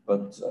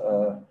 but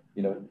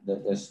you know,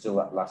 there's still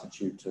that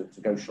latitude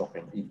to go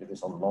shopping, even if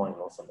it's online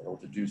or something, or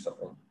to do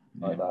something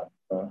like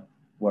that.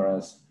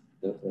 Whereas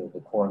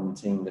the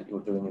quarantine that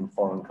you're doing in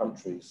foreign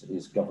countries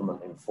is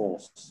government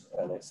enforced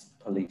and it's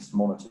police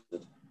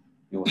monitored.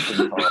 Your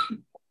SIM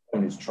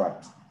card is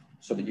tracked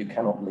so that you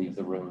cannot leave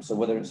the room. So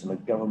whether it's in a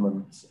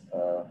government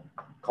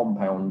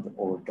compound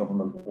or a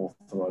government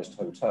authorized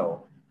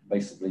hotel,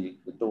 basically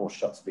the door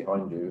shuts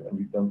behind you and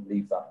you don't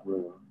leave that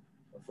room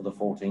for the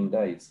 14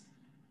 days.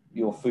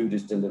 Your food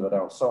is delivered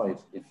outside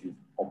if you've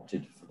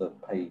opted for the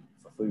pay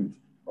for food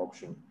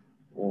option,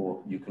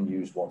 or you can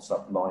use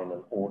WhatsApp line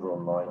and order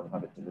online and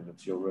have it delivered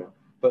to your room.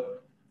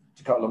 But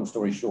to cut a long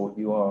story short,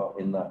 you are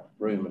in that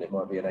room and it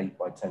might be an 8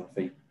 by 10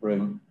 feet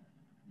room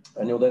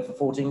and you're there for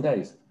 14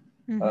 days.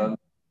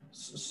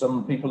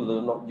 Some people that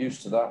are not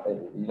used to that,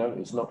 you know,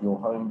 it's not your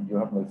home, you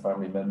have no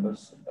family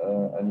members,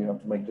 and you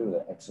have to make do with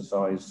it.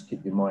 Exercise,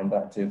 keep your mind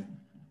active.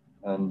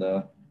 And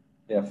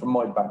yeah, from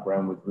my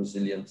background with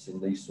resilience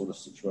in these sort of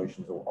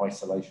situations, or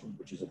isolation,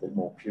 which is a bit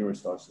more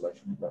purist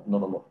isolation,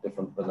 not a lot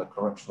different than a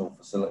correctional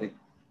facility.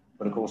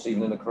 But of course,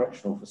 even in a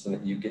correctional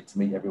facility, you get to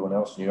meet everyone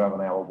else and you have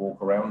an hour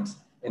walk around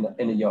in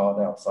a yard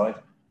outside.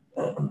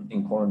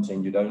 In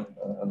quarantine, you don't,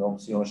 and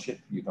obviously on a ship,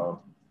 you can't.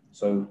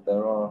 So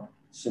there are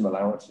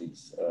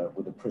similarities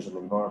with the prison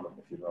environment,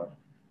 if you like.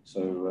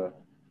 So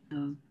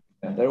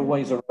yeah, there are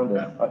ways around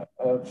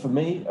it. For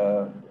me,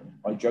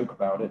 I joke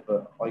about it,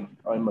 but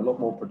I'm a lot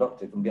more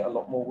productive and get a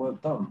lot more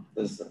work done.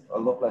 There's a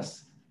lot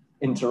less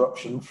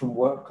interruption from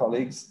work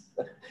colleagues.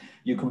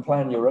 You can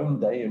plan your own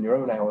day and your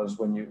own hours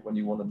when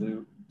you want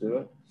to do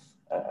it.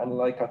 And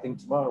like I think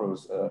Tamara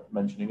was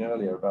mentioning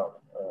earlier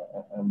about,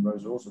 and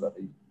Rosa also, about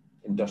the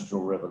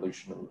Industrial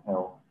Revolution and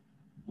how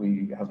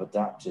we have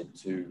adapted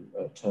to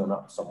turn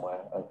up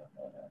somewhere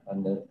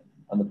and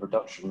the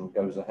production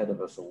goes ahead of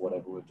us or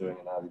whatever we're doing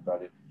in added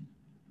value.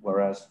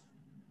 Whereas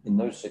in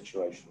those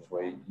situations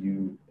where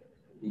you,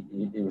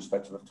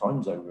 irrespective of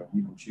time zone,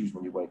 you can choose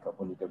when you wake up,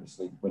 when you go to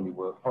sleep, when you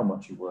work, how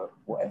much you work,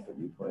 what effort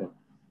you put in.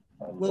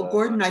 And, well,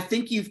 Gordon, I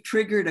think you've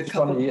triggered a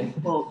couple of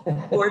people,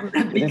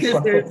 Gordon,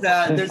 because there's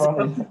a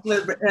couple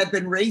that have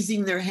been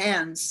raising their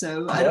hands.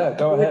 So yeah,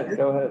 go ahead.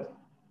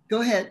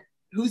 Go ahead.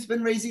 Who's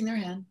been raising their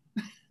hand?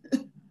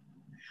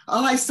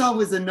 All I saw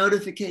was a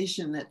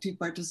notification that 2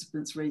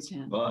 participants raised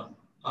hands. Well,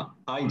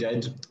 I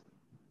did,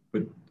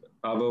 but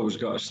I've always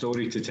got a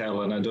story to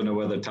tell, and I don't know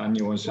whether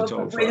Tanya wants to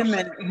talk first. Wait a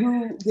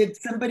minute. Did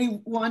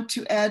somebody want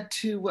to add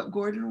to what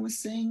Gordon was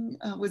saying?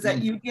 Was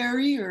that you,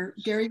 Gary, or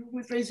Gary who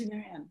was raising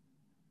their hand?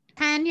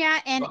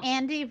 Tanya and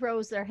Andy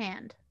rose their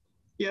hand.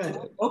 Yeah.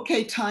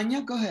 Okay,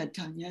 Tanya, go ahead,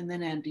 Tanya, and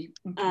then Andy.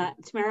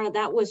 Tamara,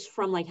 that was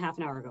from like half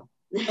an hour ago.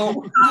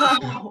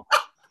 Oh.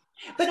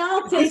 But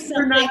I'll say something.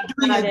 We're not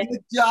doing a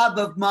good job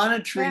of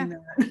monitoring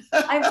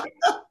that.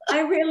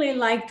 I really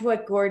liked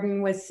what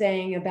Gordon was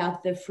saying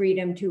about the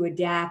freedom to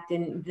adapt,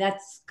 and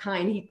that's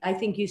kind. I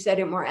think you said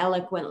it more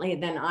eloquently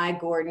than I,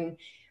 Gordon,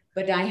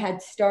 but I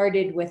had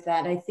started with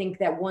that. I think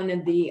that one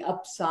of the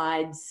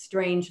upsides,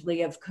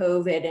 strangely, of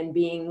COVID and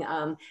being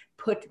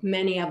put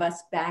many of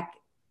us back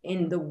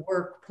in the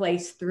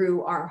workplace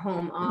through our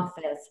home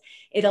office,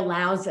 it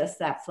allows us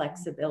that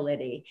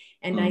flexibility.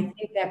 And I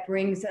think that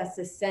brings us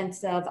a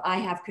sense of, I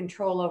have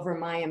control over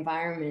my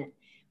environment,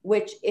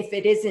 which if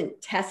it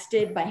isn't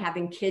tested by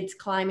having kids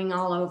climbing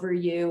all over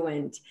you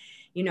and,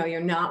 you know, you're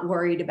not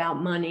worried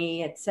about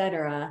money, et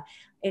cetera,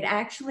 it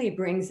actually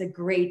brings a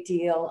great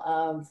deal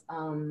of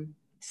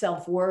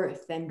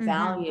self-worth and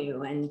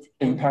value and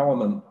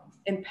empowerment.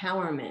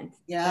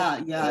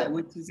 Yeah,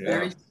 which is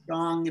very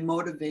strong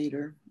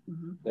motivator.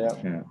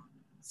 Yeah.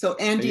 So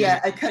Andy,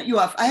 I cut you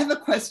off. I have a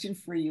question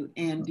for you,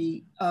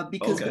 Andy,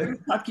 because we're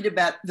talking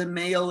about the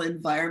male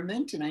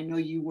environment, and I know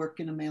you work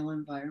in a male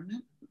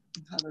environment,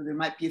 although there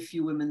might be a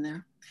few women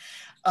there.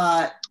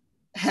 Are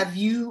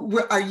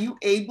you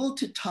able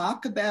to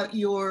talk about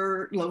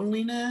your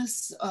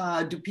loneliness?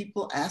 Do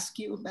people ask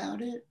you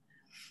about it?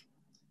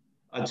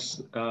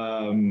 That's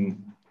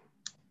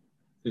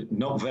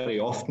not very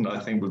often,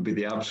 I think, would be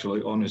the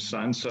absolute honest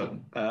answer.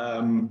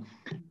 I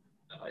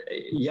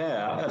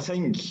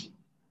think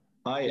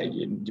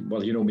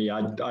well, you know me,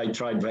 I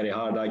tried very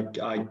hard.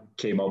 I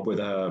came up with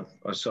a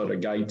sort of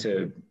guide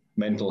to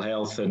mental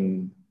health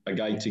and a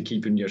guide to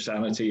keeping your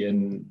sanity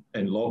in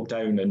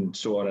lockdown and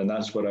so on. And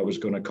that's what I was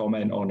going to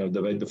comment on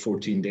about the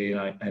 14-day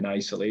in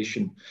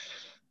isolation.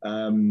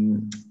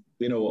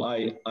 You know,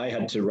 I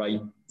had to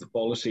write the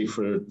policy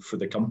for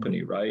the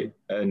company, right?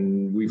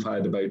 And we've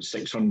had about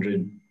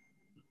 600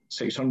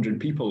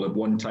 people at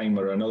one time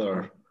or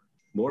another,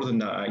 more than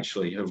that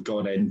actually, have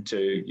gone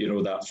into, you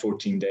know, that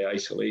 14-day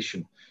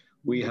isolation.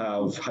 We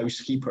have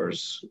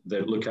housekeepers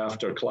that look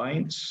after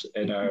clients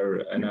in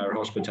our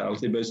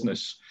hospitality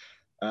business.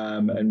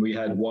 And we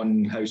had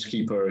one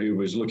housekeeper who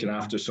was looking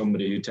after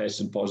somebody who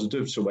tested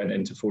positive, so went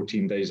into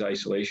 14 days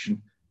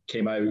isolation,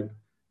 came out,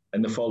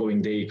 and the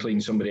following day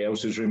cleaned somebody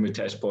else's room who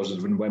tested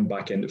positive and went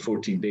back into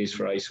 14 days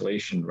for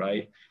isolation,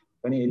 right?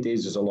 28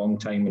 days is a long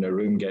time in a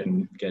room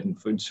getting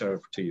food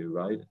served to you,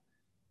 right?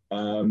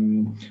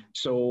 I've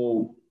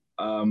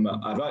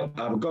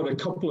got a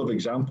couple of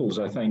examples,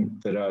 I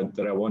think, that I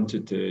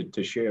wanted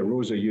to share.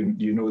 Rosa,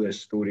 you know this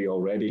story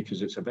already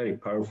because it's a very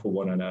powerful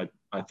one, and I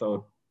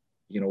thought,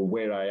 you know,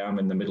 where I am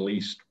in the Middle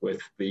East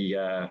with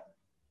the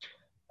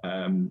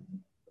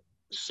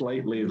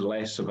slightly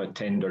less of a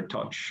tender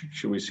touch,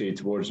 shall we say,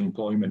 towards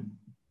employment.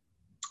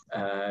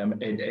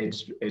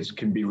 It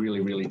can be really,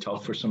 really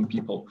tough for some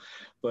people.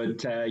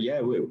 But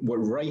we're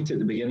right at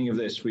the beginning of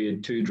this. We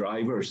had two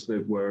drivers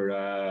that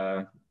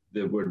were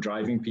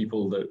driving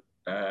people that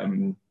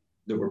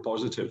were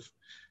positive.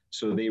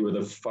 So they were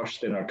the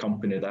first in our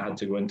company that had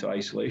to go into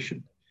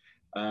isolation.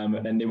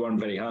 And they weren't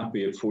very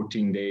happy at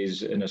 14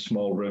 days in a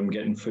small room,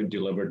 getting food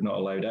delivered, not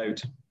allowed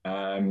out.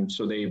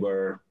 So they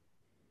were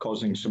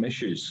causing some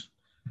issues.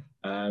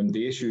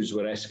 The issues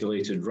were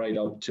escalated right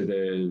up to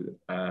the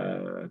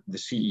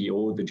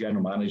CEO, the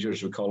general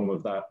managers, we call them,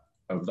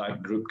 of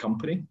that group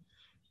company,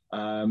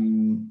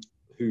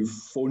 who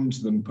phoned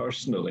them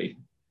personally.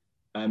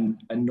 And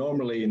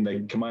normally in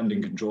the command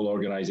and control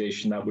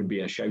organization, that would be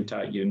a shout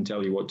at you and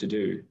tell you what to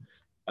do.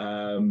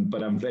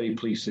 But I'm very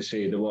pleased to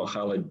say that what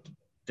Khalid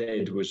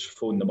did was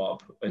phone them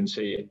up and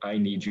say, I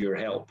need your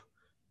help.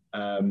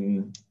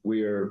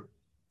 We're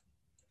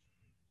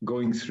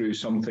going through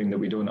something that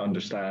we don't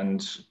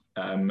understand.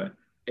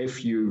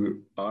 If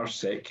you are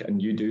sick and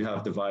you do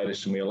have the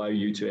virus and we allow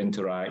you to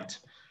interact,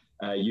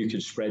 you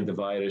could spread the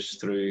virus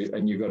through.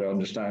 And you've got to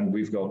understand,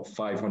 we've got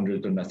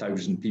 500 and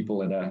 1,000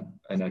 people in a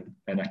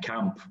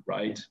camp,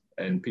 right?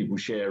 And people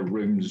share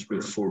rooms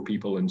with 4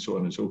 people and so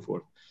on and so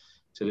forth.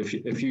 So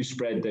if you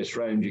spread this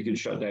round, you could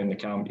shut down the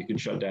camp, you could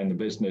shut down the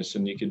business,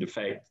 and you could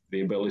affect the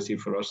ability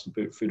for us to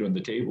put food on the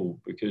table,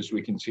 because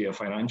we can see a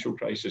financial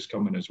crisis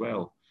coming as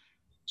well.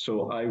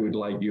 So I would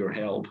like your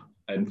help.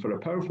 And for a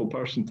powerful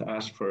person to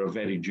ask for a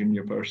very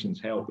junior person's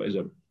help is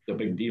a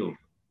big deal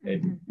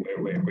in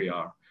where we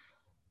are.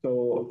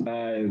 So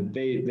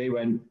they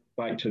went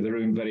back to the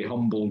room very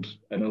humbled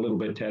and a little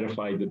bit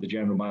terrified that the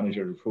general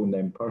manager had phoned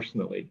them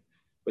personally.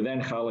 But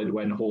then Khalid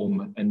went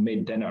home and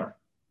made dinner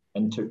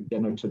and took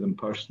dinner to them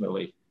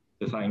personally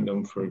to thank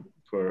them for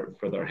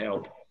their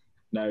help.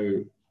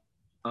 Now,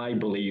 I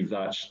believe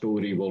that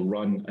story will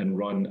run and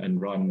run and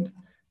run.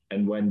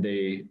 And when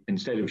they,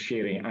 instead of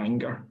sharing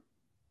anger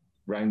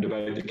round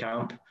about the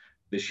camp,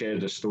 they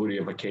shared a story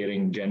of a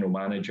caring general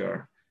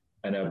manager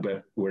and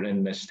about we're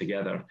in this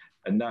together.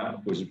 And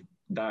that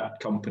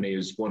company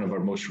is one of our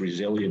most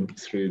resilient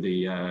through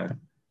the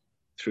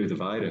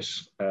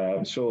virus.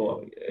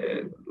 So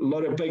a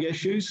lot of big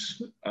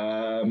issues.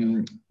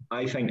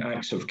 I think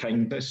acts of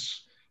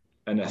kindness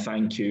and a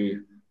thank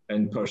you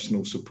and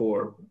personal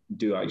support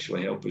do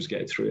actually help us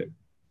get through it.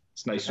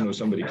 It's nice to know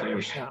somebody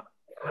cares. Yeah.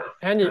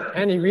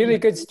 Annie, really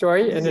good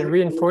story, and it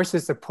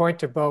reinforces the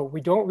point about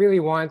we don't really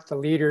want the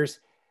leaders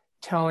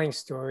telling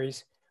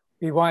stories.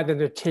 We want them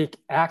to take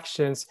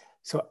actions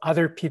so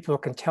other people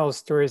can tell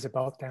stories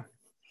about them.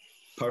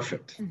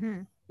 Perfect.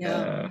 Mm-hmm.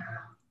 Yeah.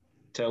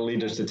 Tell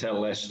leaders to tell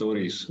less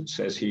stories,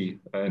 says he,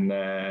 and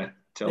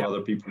tell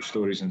other people's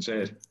stories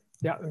instead.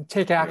 Yeah,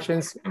 take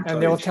actions,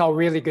 and they'll tell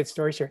really good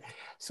stories here.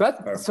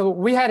 So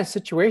we had a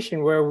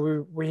situation where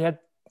we had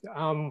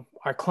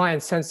our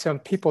clients sent some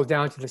people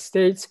down to the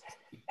States,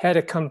 had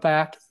to come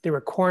back. They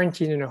were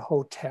quarantined in a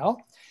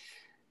hotel,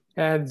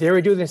 and they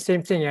were doing the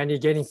same thing, Andy,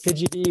 getting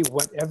fidgety,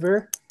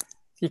 whatever,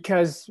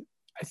 because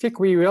I think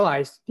we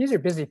realized these are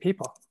busy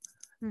people.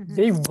 Mm-hmm.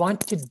 They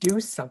want to do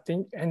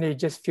something, and they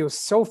just feel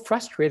so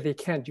frustrated they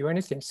can't do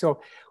anything.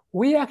 So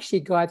we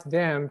actually got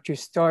them to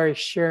start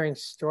sharing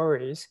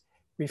stories,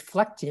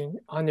 reflecting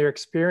on their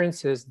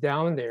experiences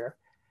down there,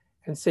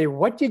 and say,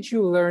 what did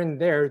you learn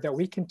there that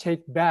we can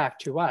take back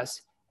to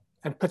us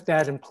and put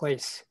that in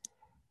place?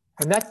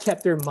 And that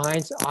kept their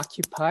minds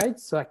occupied.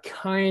 So I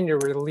kind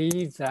of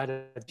relieved that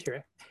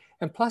here.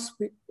 And plus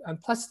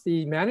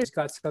the managers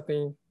got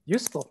something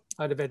useful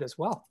out of it as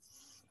well.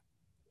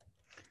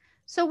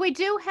 So we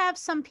do have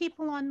some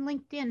people on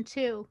LinkedIn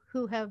too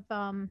who have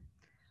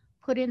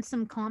put in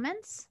some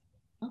comments.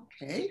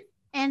 Okay.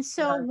 And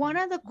so one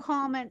of the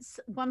comments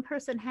one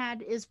person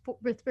had is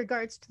with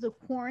regards to the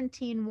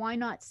quarantine, why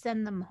not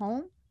send them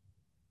home?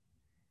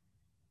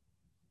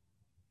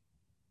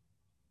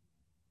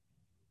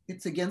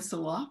 It's against the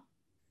law?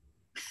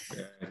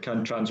 Yeah,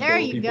 can't transport there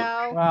you people.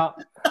 go.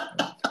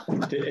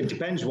 Well, it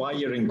depends why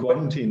you're in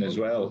quarantine as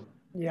well.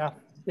 Yeah,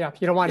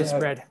 you don't want to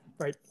spread,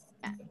 right?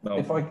 No.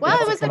 It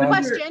was a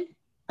question.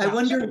 I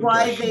wonder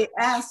why they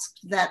asked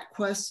that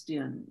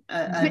question.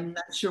 I'm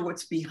not sure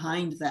what's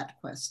behind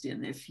that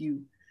question. If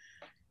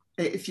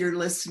you're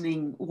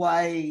listening,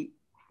 why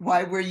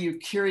were you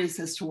curious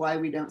as to why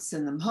we don't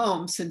send them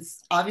home?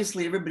 Since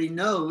obviously everybody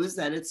knows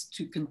that it's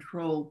to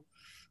control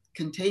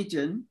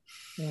contagion.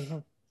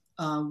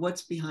 Mm-hmm.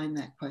 What's behind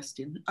that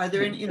question? Are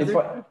there any other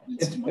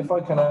questions? If I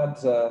can add,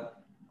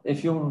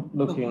 if you're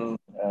looking,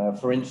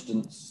 for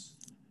instance,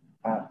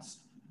 at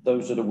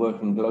those that are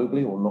working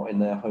globally or not in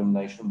their home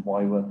nation,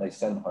 why weren't they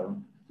sent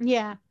home?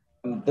 Yeah.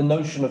 The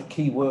notion of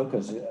key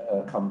workers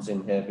comes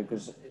in here,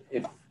 because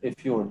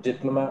if you're a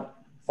diplomat,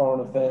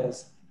 foreign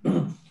affairs,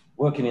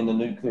 working in the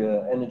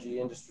nuclear energy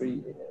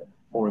industry,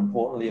 more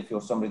importantly, if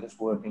you're somebody that's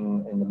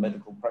working in the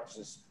medical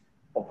practice,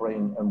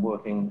 operating and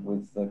working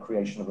with the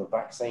creation of a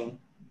vaccine,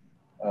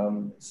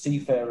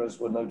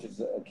 seafarers were noted as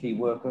a key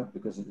worker,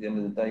 because at the end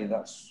of the day,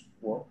 that's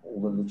what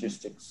all the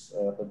logistics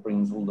that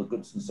brings all the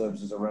goods and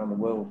services around the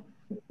world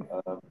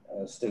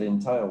still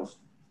entails,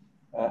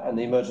 and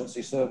the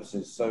emergency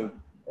services. So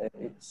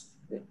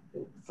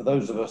for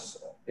those of us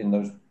in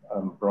those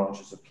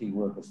branches of key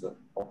workers that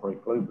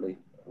operate globally,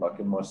 like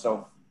in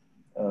myself,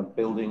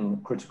 building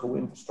critical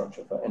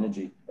infrastructure for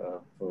energy,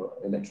 for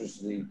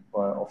electricity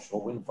via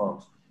offshore wind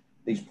farms,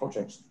 these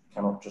projects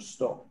cannot just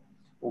stop.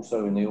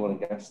 Also in the oil and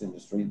gas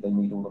industry, they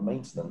need all the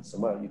maintenance,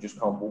 and well, you just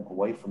can't walk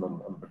away from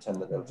them and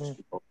pretend that they'll just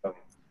keep on going.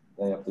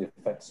 They have the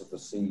effects of the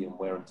sea and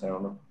wear and tear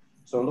on them.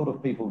 So a lot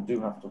of people do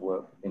have to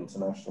work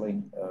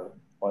internationally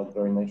by the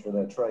very nature of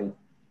their trade.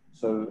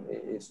 So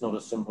it's not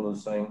as simple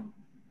as saying,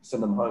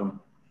 send them home.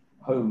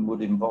 Home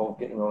would involve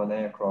getting on an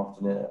aircraft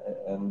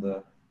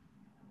and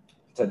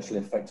potentially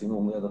affecting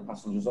all the other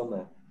passengers on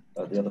there,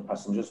 the other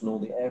passengers and all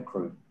the air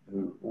crew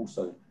who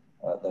also,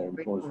 their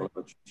employees will have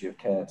a duty of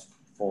care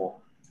for,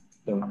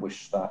 don't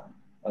wish that.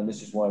 And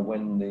this is why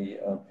when the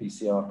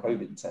PCR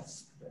COVID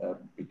tests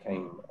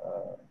became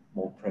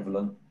more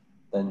prevalent,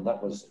 then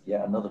that was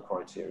yet another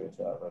criteria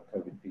to have a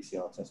COVID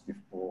PCR test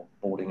before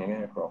boarding an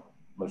aircraft.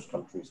 Most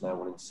countries now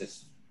will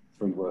insist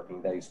 3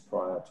 working days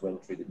prior to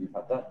entry that you've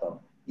had that done,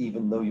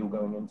 even though you're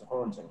going into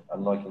quarantine.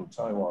 Unlike in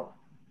Taiwan,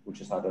 which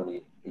has had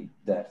only 8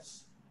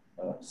 deaths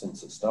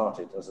since it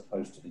started, as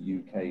opposed to the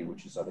UK,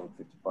 which is I think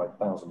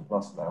 55,000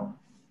 plus now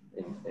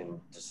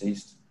in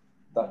deceased.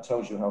 That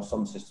tells you how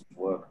some systems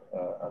work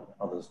and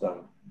others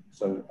don't.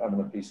 So having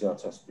a PCR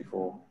test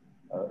before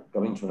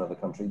going to another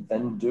country,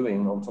 then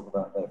doing on top of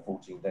that their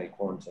 14-day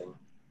quarantine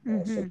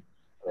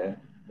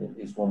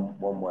is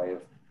one way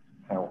of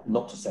how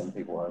not to send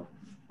people home.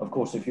 Of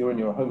course, if you're in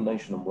your home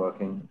nation and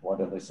working, why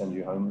don't they send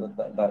you home?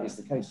 That is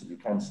the case, that you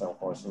can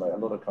self-isolate. A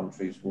lot of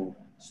countries will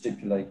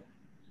stipulate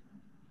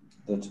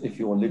that if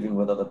you're living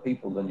with other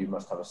people, then you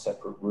must have a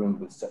separate room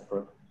with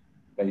separate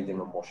bathing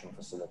and washing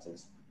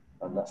facilities.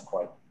 And that's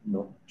quite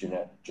not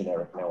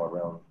generic now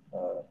around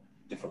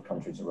different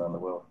countries around the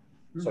world.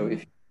 Mm-hmm. So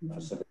if you have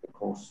a facility, of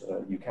course,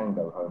 you can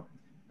go home,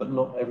 but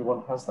not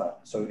everyone has that.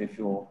 So if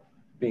you're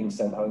being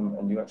sent home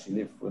and you actually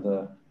live with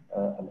an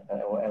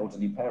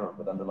elderly parent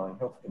with underlying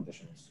health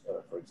conditions,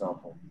 for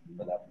example,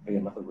 then that would be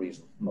another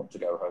reason not to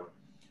go home.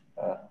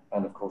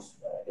 And of course,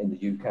 in the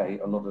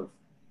UK, a lot of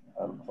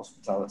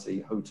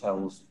hospitality,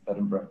 hotels, bed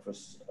and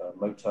breakfast,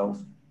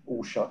 motels,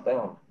 all shut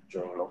down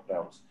during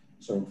lockdowns.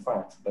 So in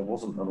fact, there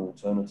wasn't an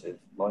alternative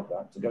like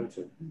that to go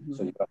to. Mm-hmm.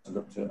 So you had to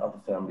look to other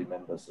family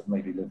members that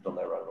maybe lived on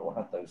their own or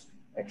had those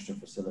extra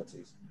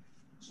facilities.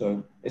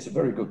 So it's a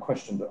very good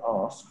question to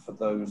ask for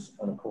those,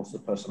 and of course the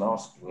person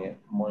asking it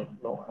might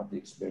not have the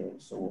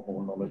experience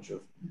or knowledge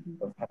of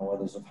how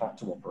others have had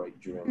to operate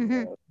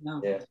during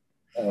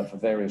for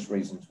various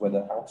reasons,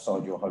 whether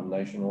outside your home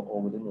nation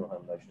or within your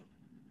home nation.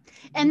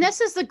 And this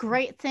is the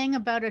great thing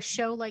about a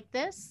show like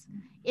this,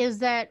 is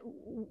that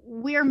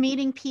we're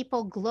meeting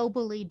people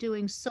globally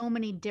doing so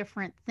many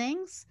different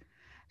things.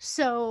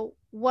 So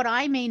what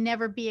I may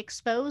never be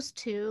exposed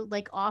to,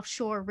 like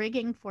offshore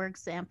rigging, for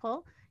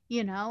example,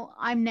 you know,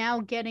 I'm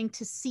now getting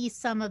to see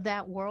some of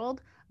that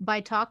world by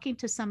talking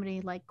to somebody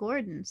like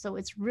Gordon. So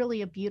it's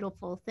really a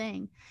beautiful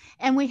thing.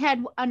 And we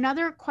had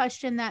another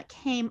question that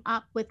came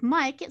up with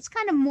Mike. It's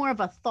kind of more of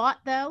a thought,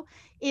 though,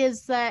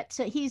 is that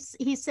he's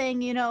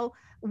saying, you know,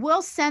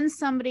 we'll send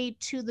somebody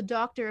to the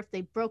doctor if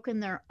they've broken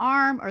their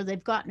arm or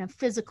they've gotten a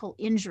physical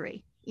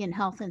injury in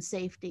health and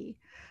safety.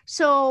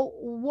 So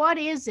what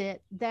is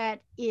it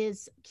that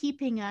is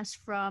keeping us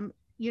from,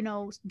 you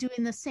know,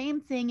 doing the same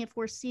thing if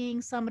we're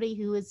seeing somebody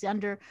who is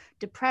under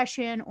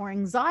depression or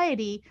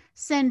anxiety,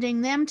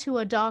 sending them to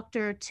a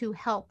doctor to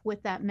help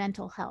with that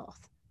mental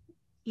health?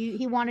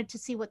 He wanted to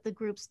see what the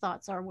group's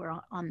thoughts were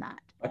on that.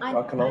 I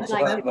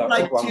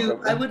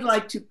would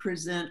like to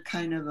present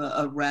kind of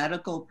a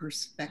radical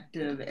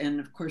perspective, and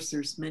of course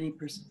there's many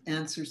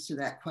answers to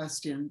that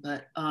question,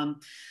 but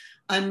I'm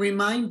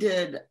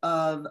reminded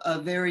of a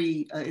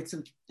very it's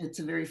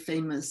a very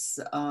famous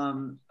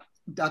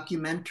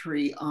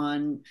documentary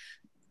on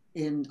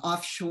an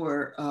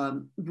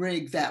offshore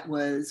rig that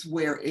was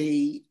where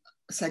a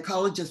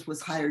psychologist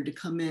was hired to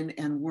come in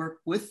and work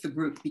with the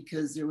group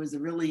because there was a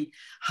really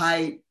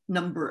high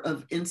number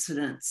of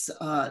incidents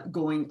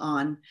going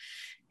on.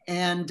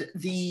 And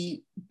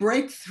the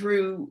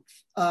breakthrough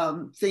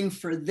thing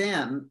for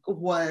them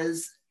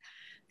was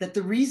that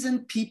the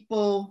reason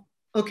people,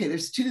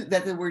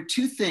 there were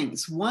two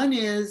things. One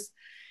is,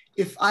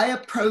 if I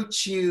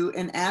approach you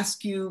and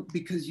ask you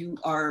because you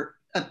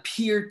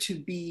appear to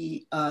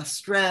be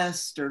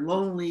stressed or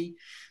lonely,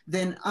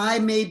 then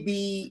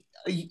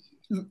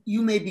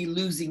you may be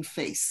losing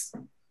face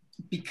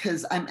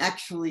because I'm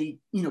actually,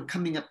 you know,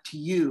 coming up to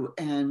you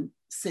and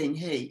saying,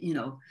 hey, you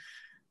know,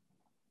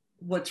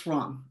 what's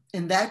wrong?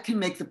 And that can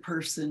make the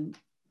person,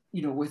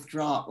 you know,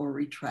 withdraw or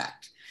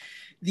retract.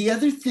 The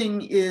other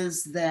thing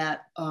is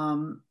that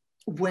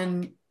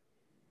when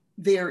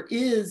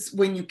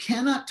you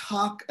cannot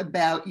talk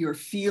about your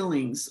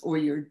feelings or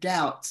your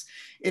doubts,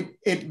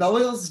 it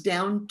boils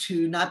down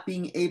to not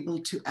being able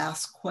to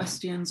ask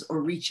questions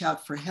or reach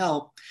out for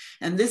help.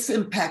 And this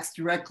impacts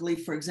directly,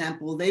 for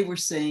example, they were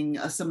saying,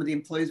 some of the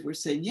employees were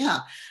saying, yeah,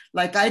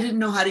 like I didn't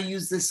know how to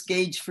use this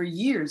gauge for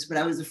years, but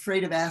I was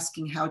afraid of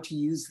asking how to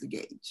use the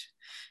gauge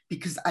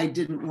because I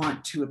didn't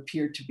want to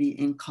appear to be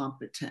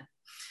incompetent.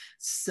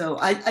 So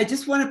I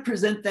just want to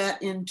present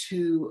that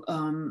into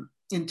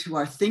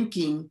our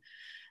thinking,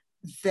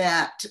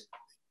 that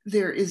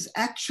there is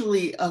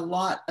actually a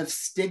lot of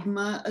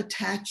stigma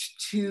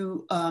attached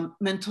to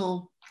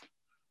mental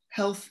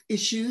health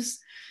issues.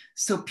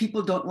 So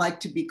people don't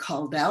like to be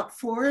called out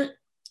for it,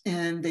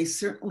 and they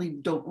certainly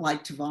don't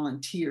like to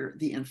volunteer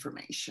the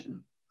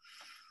information.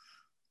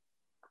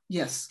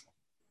 Yes.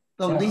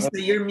 Oh, Lisa,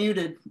 you're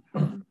muted.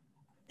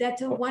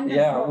 That's a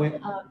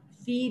wonderful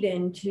feed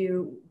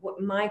into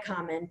my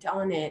comment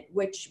on it,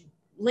 which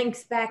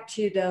links back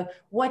to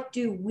what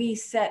do we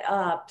set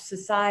up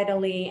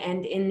societally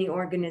and in the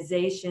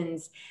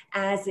organizations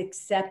as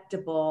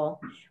acceptable?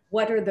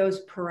 What are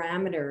those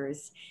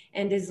parameters?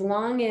 And as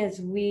long as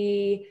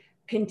we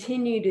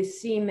continue to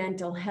see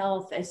mental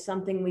health as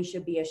something we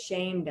should be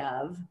ashamed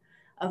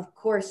of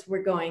course,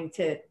 we're going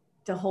to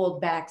hold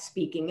back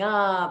speaking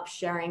up,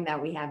 sharing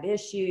that we have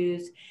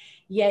issues.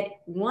 Yet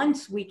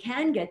once we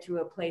can get to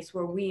a place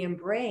where we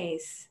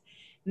embrace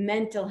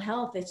mental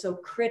health is so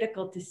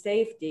critical to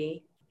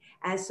safety,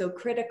 as so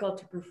critical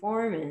to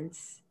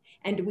performance,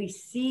 and we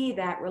see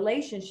that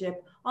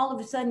relationship, all of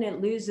a sudden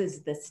it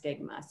loses the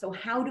stigma. So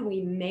how do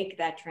we make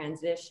that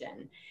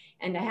transition?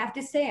 And I have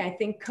to say, I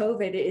think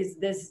COVID is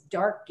this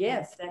dark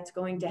gift that's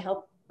going to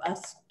help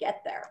us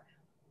get there.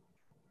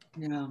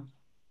 Yeah,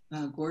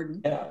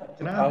 Gordon. Yeah,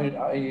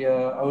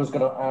 I was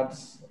going to add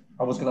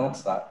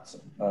to that.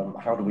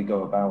 How do we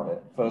go about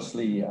it?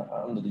 Firstly,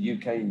 under the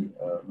UK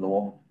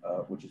law,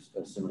 which is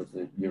similar to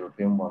the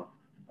European one,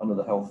 under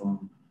the Health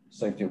and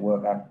Safety at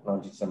Work Act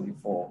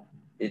 1974,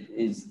 it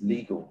is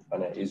legal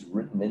and it is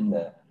written in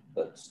there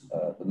that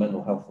the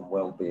mental health and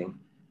well-being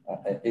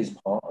is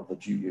part of the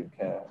duty of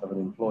care of an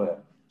employer.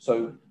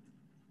 So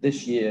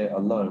this year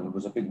alone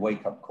was a big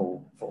wake-up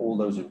call for all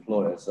those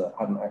employers that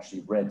hadn't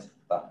actually read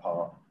that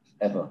part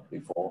ever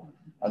before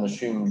and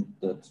assumed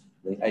that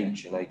the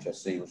H in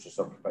HSC was just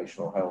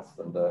occupational health,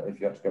 and if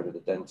you had to go to the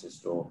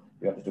dentist or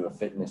you had to do a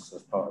fitness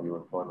as part of your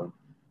employment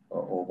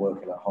or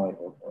working at height,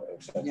 or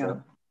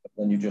etc.,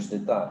 then you just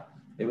did that.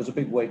 It was a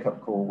big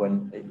wake-up call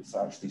when it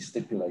actually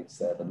stipulates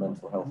there the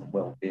mental health and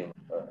well-being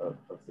of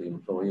the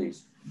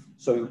employees.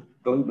 So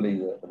globally,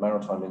 the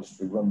maritime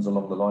industry runs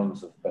along the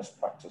lines of best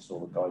practice or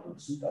the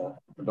guidance.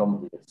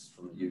 Predominantly it's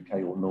from the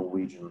UK or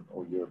Norwegian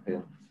or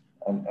European,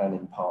 and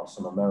in part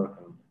some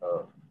American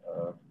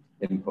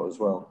input as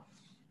well.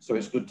 So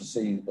it's good to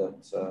see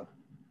that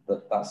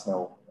that's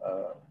now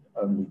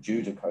only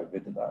due to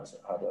COVID that's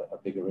had a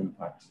bigger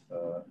impact.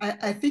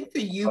 I think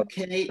the UK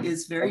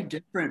is very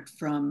different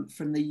from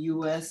the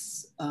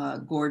US,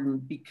 Gordon,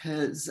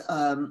 because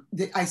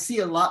I see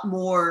a lot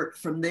more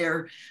from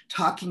there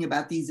talking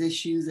about these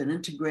issues and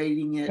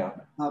integrating it,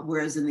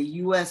 whereas in the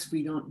US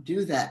we don't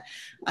do that.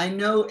 I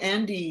know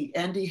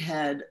Andy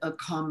had a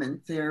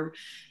comment there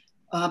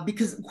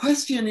because the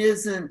question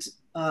isn't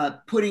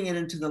putting it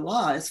into the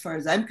law, as far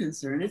as I'm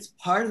concerned. It's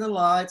part of the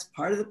law, it's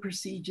part of the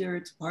procedure,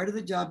 it's part of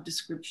the job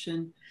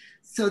description.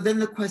 So then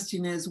the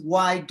question is,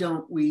 why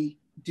don't we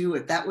do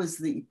it? That was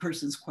the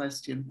person's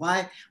question.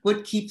 Why?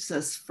 What keeps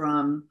us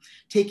from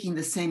taking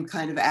the same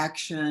kind of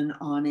action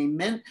on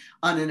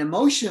an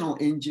emotional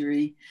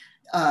injury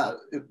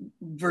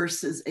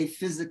versus a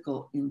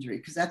physical injury?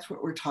 Because that's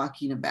what we're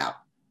talking about.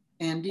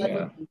 Andy, what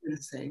are you going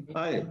to say?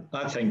 I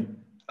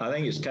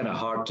think it's kind of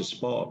hard to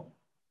spot.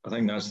 I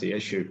think that's the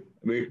issue.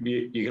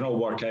 You can all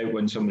work out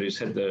when somebody's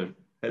hit the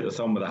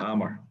thumb with a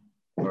hammer,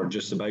 or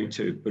just about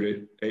to, but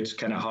it's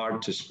kind of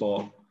hard to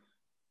spot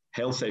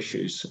health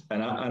issues.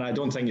 And I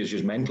don't think it's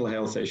just mental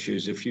health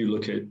issues. If you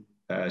look at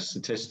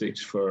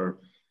statistics for,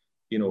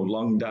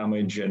 lung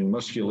damage and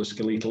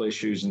musculoskeletal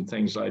issues and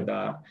things like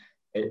that,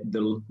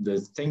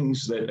 the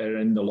things that are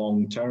in the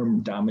long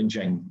term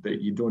damaging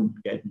that you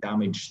don't get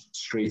damaged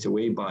straight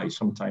away by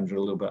sometimes are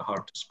a little bit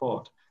hard to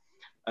spot.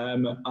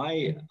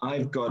 I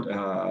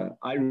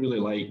really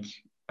like,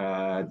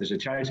 there's a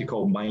charity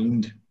called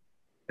Mind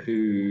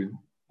who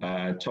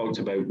talked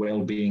about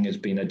well-being as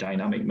being a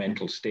dynamic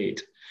mental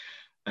state.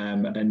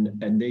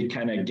 And they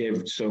kind of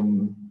give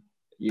some,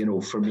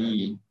 for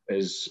me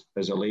as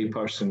a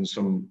layperson,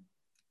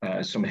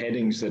 some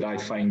headings that I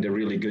find are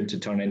really good to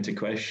turn into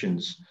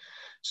questions.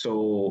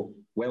 So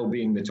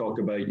well-being, they talk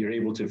about you're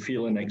able to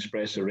feel and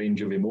express a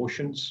range of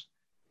emotions,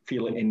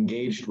 feel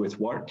engaged with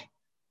work,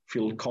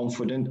 feel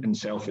confident and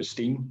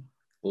self-esteem,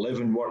 live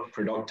and work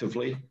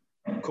productively,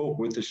 cope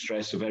with the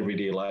stress of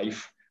everyday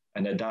life,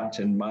 and adapt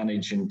and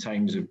manage in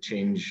times of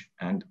change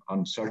and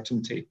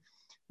uncertainty.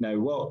 Now,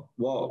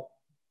 what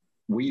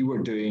we were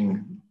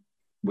doing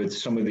with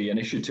some of the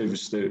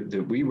initiatives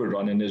that we were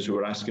running is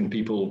we're asking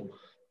people,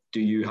 do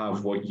you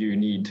have what you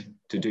need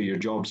to do your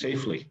job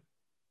safely?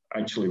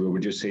 Actually, we were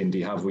just saying, do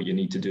you have what you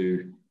need to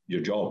do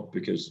your job?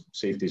 Because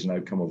safety is an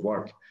outcome of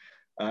work.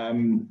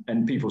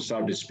 And people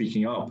started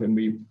speaking up,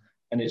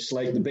 and it's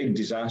like the big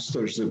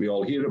disasters that we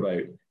all hear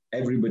about.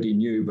 Everybody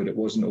knew, but it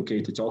wasn't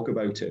okay to talk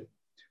about it.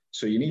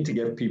 So you need to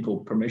give people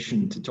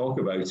permission to talk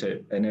about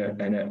it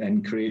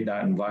and create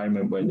that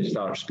environment where they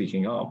start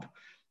speaking up.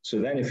 So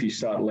then if you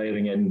start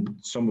layering in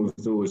some of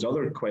those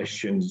other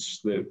questions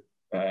that,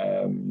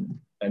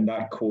 and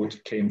that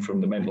quote came from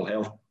the mental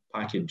health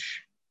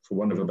package, for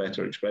want of a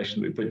better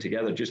expression, we put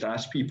together, just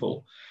ask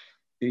people,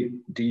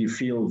 do you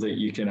feel that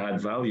you can add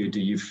value?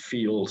 Do you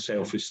feel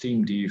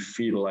self-esteem? Do you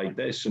feel like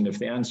this? And if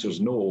the answer is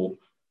no,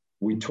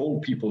 we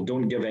told people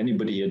don't give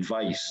anybody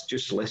advice,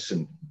 just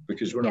listen,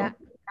 because we're not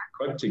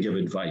equipped to give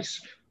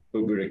advice,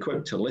 but we're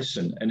equipped to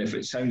listen. And if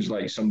it sounds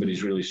like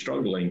somebody's really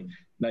struggling,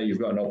 now you've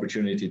got an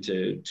opportunity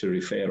to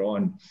refer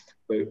on.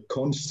 But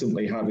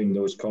constantly having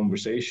those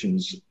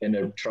conversations in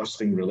a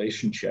trusting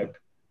relationship,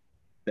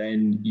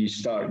 then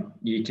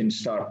you can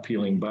start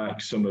peeling back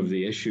some of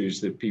the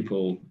issues that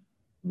people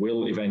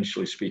will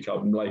eventually speak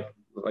up. And like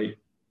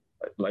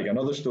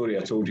another story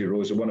I told you,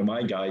 Rosa, one of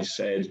my guys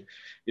said,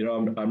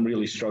 I'm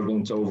really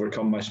struggling to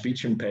overcome my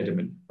speech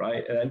impediment,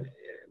 right? And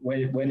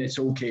when it's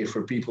okay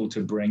for people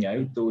to bring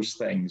out those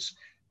things,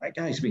 that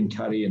guy's been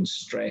carrying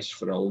stress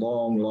for a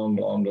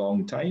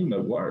long time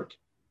at work,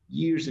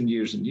 years and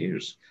years and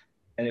years.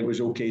 And it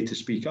was okay to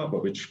speak up,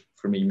 which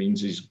for me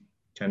means he's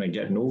kind of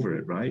getting over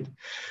it, right?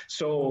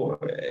 So,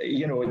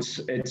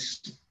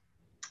 it's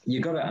you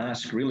got to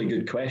ask really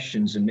good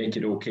questions and make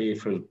it okay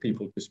for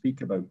people to speak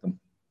about them.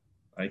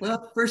 Right?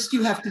 Well, first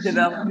you have to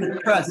develop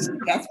the trust.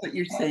 That's what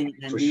you're saying,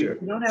 Andy. For sure.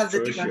 You don't have the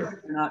trust,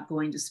 you're not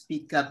going to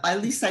speak up.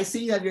 At least I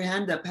see you have your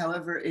hand up.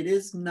 However, it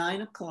is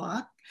 9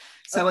 o'clock.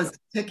 So I was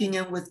checking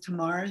in with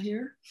Tamara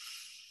here.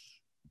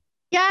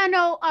 Yeah,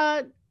 no,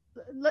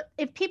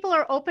 if people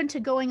are open to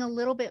going a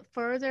little bit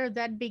further,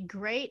 that'd be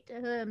great.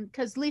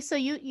 Because Lisa,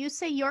 you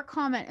say your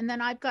comment, and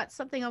then I've got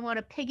something I want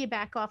to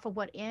piggyback off of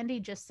what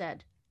Andy just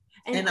said.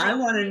 And I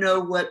want to know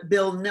what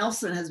Bill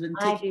Nelson has been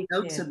taking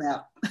notes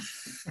about.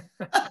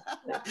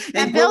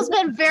 And Bill's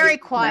been very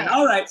quiet.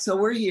 All right, so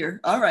we're here.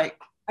 All right.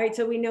 All right,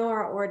 so we know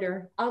our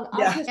order. I'll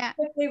just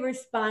quickly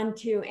respond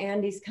to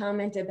Andy's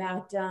comment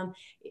about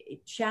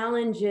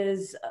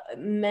challenges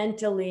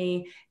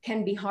mentally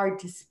can be hard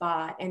to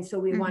spot. And so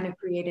we want to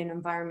create an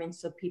environment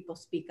so people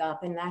speak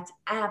up. And that's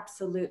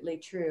absolutely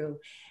true.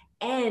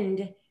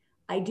 And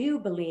I do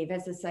believe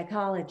as a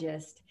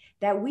psychologist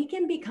that we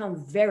can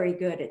become very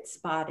good at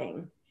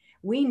spotting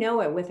We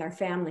know it with our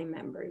family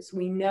members.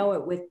 We know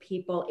it with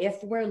people.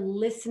 If we're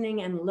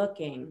listening and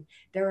looking,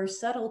 there are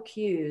subtle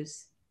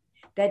cues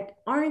that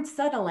aren't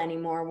subtle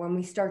anymore when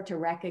we start to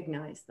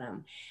recognize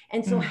them.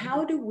 And so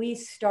how do we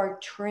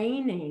start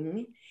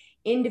training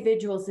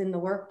individuals in the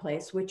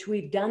workplace, which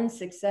we've done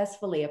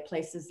successfully at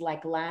places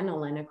like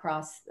Lanolin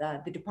across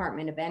the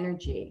Department of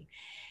Energy?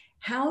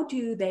 How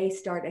do they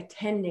start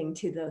attending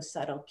to those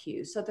subtle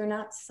cues so they're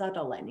not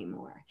subtle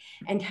anymore?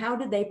 And how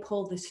do they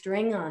pull the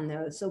string on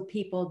those so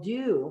people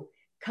do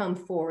come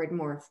forward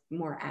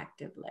more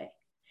actively?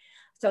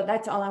 So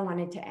that's all I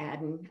wanted to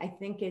add. And I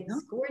think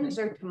it's Gordon's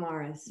or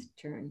Tamara's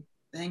turn.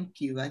 Thank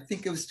you. I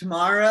think it was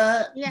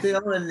Tamara,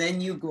 Bill, and then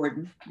you,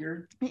 Gordon.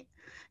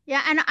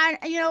 Yeah, and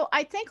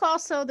I think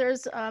also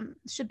there's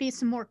should be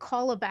some more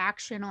call of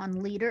action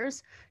on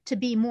leaders to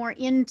be more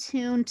in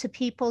tune to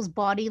people's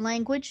body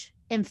language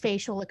and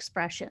facial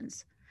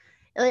expressions.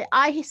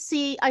 I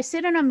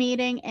sit in a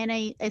meeting and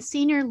a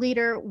senior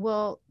leader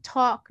will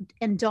talk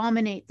and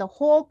dominate the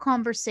whole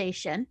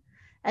conversation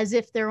as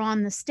if they're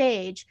on the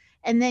stage.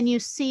 And then you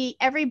see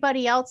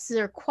everybody else,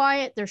 they're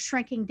quiet, they're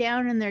shrinking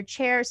down in their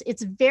chairs.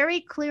 It's very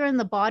clear in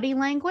the body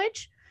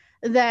language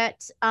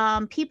that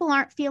people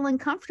aren't feeling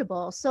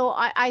comfortable. So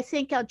I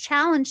think a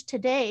challenge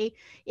today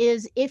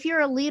is, if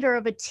you're a leader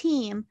of a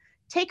team,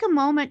 take a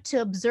moment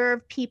to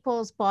observe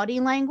people's body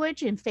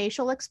language and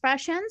facial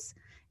expressions,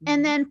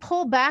 and then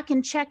pull back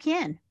and check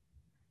in,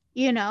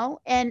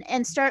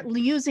 and start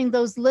using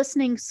those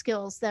listening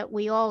skills that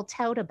we all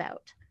tout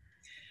about.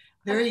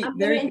 Very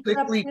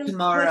quickly,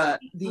 Tamara,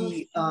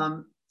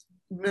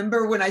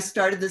 remember when I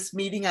started this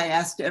meeting, I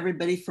asked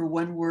everybody for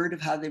one word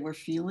of how they were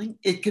feeling.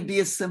 It could be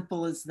as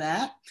simple as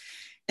that.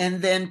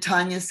 And then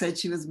Tanya said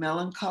she was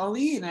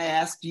melancholy, and I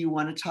asked, do you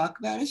want to talk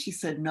about it? She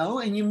said no,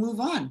 and you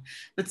move on.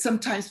 But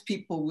sometimes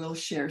people will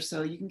share,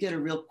 so you can get a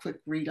real quick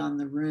read on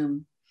the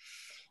room.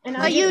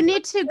 But you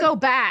need to go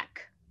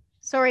back.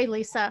 Sorry,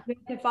 Lisa. We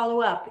have to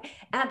follow up.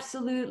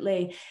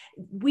 Absolutely.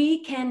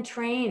 We can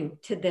train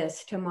to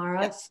this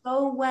tomorrow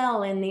so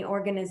well in the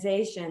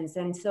organizations.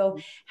 And so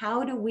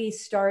how do we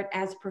start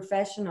as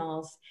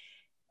professionals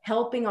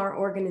helping our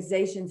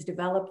organizations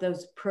develop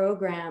those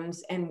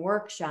programs and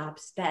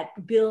workshops that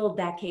build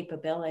that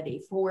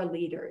capability for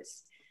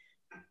leaders?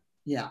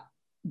 Yeah.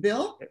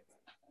 Bill?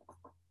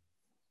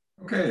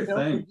 Okay, Bill,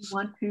 thanks. Do you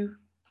want to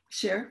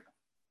share?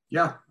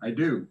 Yeah, I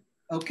do.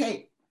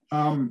 Okay.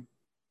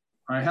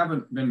 I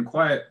haven't been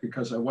quiet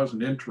because I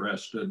wasn't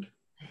interested.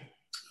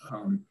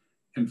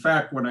 In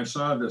fact, when I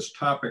saw this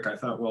topic, I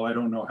thought, well, I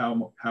don't know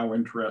how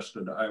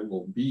interested I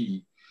will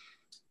be.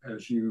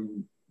 As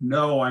you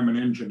know, I'm an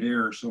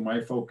engineer, so my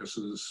focus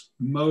is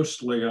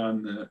mostly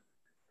on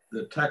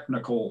the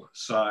technical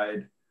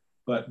side.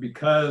 But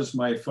because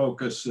my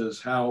focus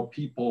is how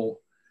people,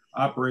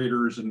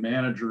 operators and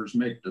managers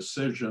make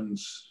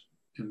decisions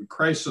in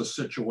crisis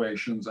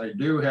situations, I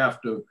do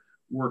have to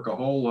work a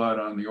whole lot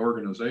on the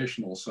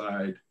organizational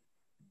side,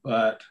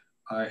 but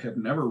I have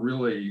never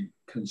really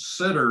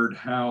considered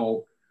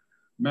how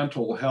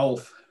mental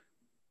health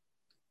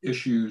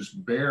issues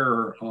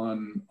bear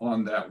on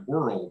that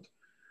world.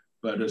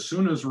 But as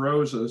soon as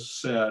Rosa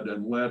said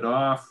and led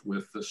off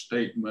with the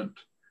statement,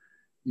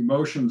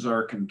 emotions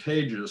are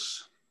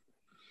contagious,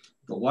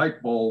 the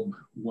light bulb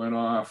went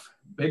off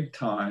big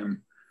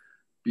time,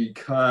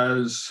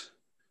 because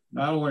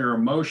not only are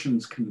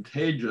emotions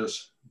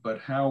contagious, but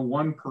how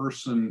one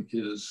person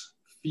is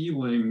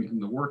feeling in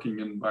the working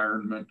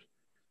environment,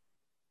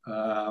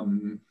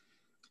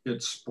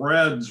 it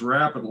spreads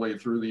rapidly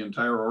through the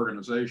entire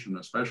organization,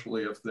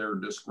 especially if they're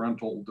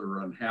disgruntled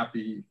or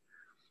unhappy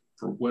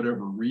for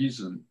whatever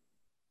reason.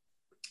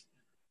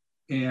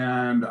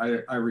 And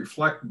I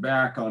reflect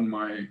back on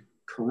my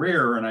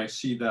career, and I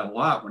see that a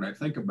lot when I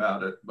think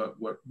about it. But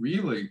what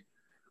really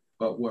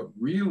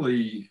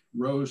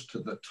rose to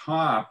the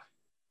top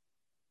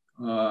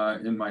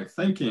in my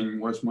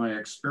thinking was my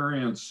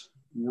experience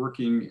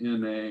working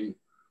in a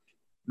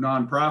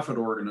nonprofit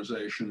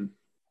organization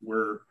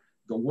where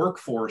the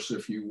workforce,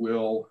 if you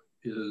will,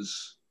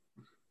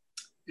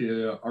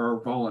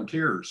 are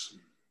volunteers.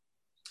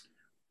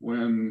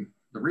 When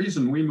the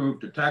reason we moved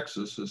to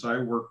Texas is I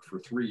worked for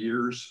 3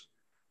 years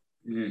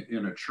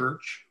in a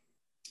church,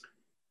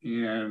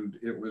 and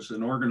it was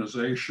an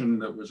organization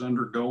that was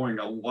undergoing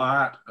a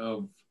lot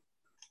of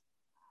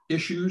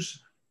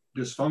issues,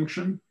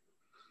 dysfunction.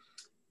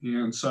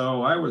 And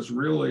so I was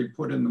really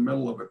put in the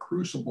middle of a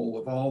crucible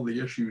of all the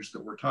issues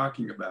that we're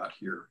talking about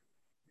here.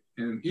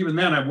 And even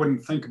then I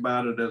wouldn't think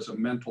about it as a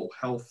mental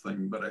health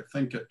thing, but I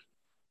think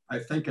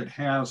it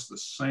has the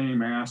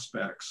same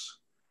aspects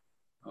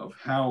of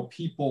how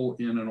people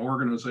in an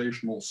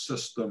organizational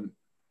system,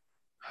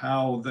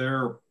 how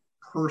their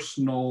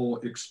personal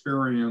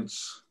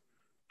experience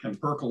can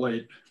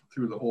percolate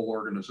through the whole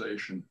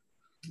organization.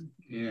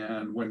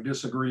 And when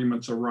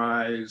disagreements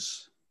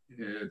arise,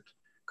 it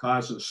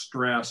causes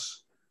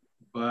stress.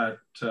 But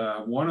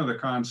one of the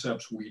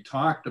concepts we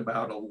talked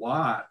about a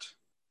lot,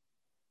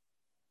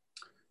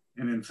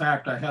 and in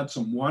fact, I had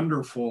some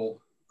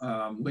wonderful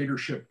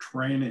leadership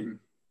training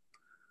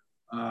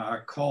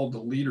called the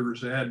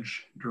Leader's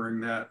Edge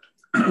during that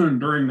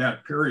during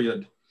that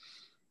period.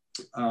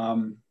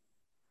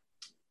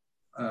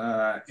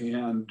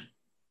 And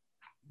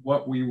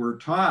what we were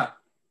taught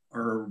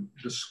or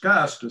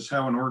discussed is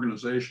how an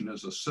organization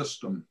is a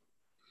system.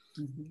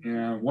 Mm-hmm.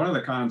 And one of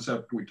the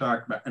concepts we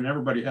talked about, and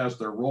everybody has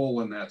their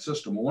role in that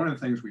system. One of the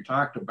things we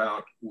talked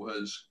about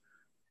was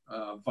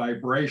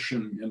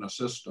vibration in a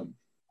system.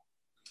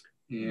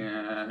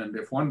 And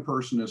if one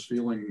person is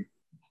feeling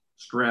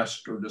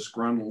stressed or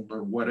disgruntled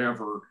or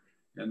whatever,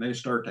 and they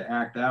start to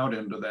act out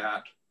into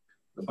that,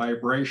 the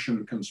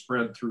vibration can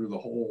spread through the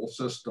whole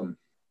system.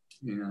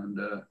 And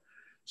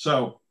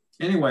so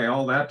anyway,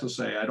 all that to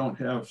say, I don't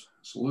have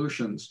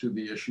solutions to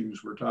the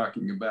issues we're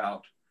talking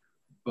about,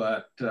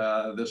 but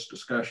this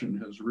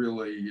discussion has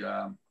really,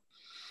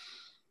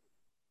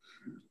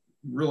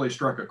 really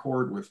struck a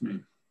chord with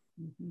me.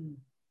 Mm-hmm.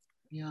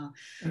 Yeah,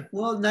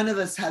 well, none of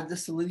us have the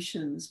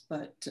solutions,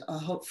 but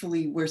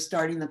hopefully we're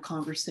starting the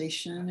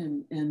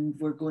conversation and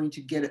we're going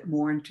to get it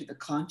more into the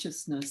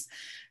consciousness.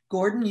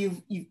 Gordon,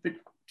 you've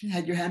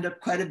had your hand up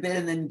quite a bit,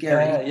 and then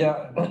Gary.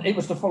 Yeah, it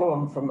was to follow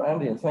on from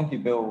Andy, and thank you,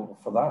 Bill,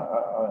 for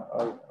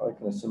that. I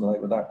can assimilate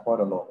with that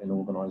quite a lot in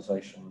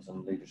organizations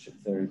and leadership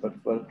theory, but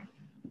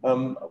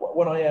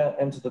when I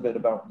entered a bit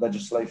about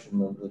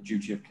legislation, the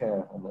duty of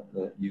care, and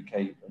the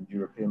UK and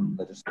European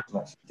legislation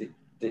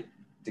actually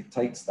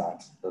dictates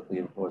that the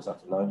employers have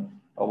to know.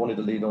 I wanted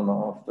to lead on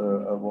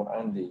after what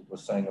Andy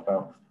was saying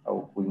about,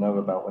 we know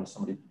about when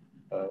somebody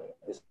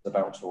is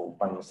about to or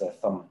bangs their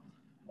thumb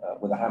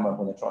with a hammer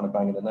when they're trying to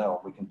bang in a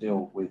nail. We can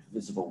deal with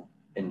visible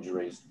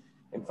injuries.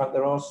 In fact,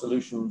 there are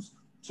solutions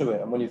to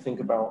it. And when you think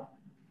about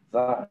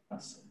that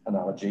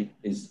analogy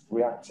is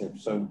reactive.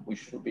 So we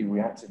shouldn't be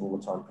reactive all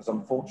the time, because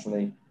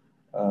unfortunately,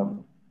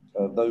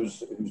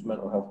 those whose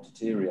mental health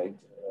deteriorate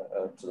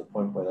to the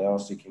point where they are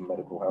seeking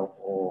medical help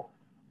or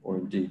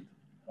indeed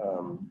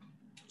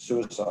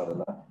suicide,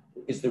 and that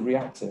is the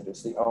reactive,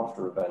 it's the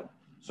after event.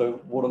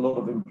 So what a lot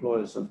of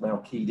employers have now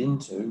keyed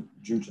into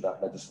due to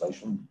that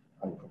legislation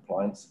and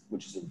compliance,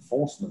 which is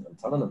enforcement and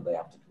telling them they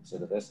have to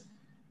consider this,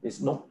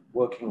 is not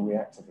working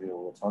reactively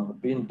all the time,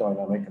 but being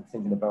dynamic and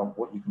thinking about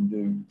what you can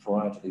do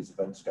prior to these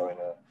events going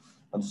on.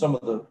 And some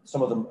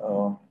of them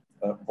are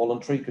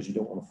voluntary, because you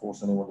don't want to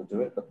force anyone to do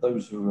it, but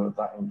those who are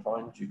that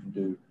inclined, you can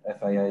do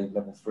FAA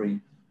level 3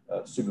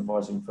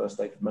 supervising first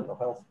aid for mental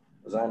health.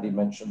 As Andy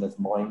mentioned, there's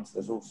Minds,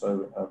 there's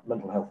also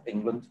Mental Health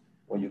England,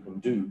 where you can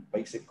do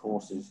basic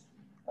courses,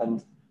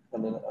 and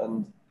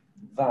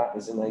that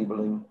is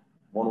enabling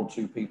one or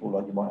two people,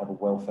 like you might have a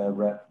welfare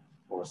rep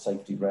or a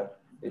safety rep.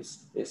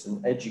 It's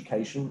an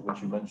education,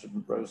 which you mentioned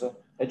with Rosa,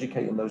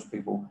 educating those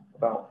people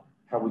about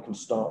how we can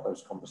start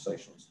those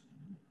conversations.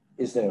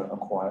 Is there a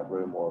quiet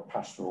room or a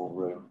pastoral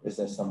room? Is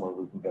there somewhere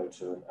we can go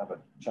to and have a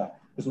chat?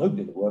 Because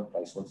nobody in the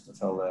workplace wants to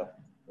tell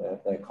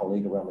their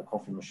colleague around the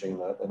coffee machine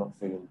that they're not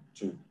feeling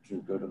too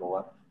good and all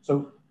that.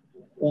 So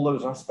all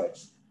those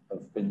aspects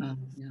have been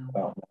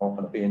about now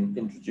and are being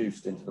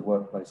introduced into the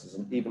workplaces,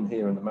 and even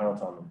here in the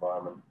maritime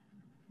environment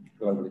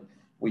globally,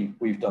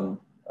 we've done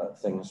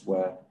things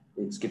where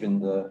it's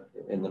given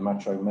in the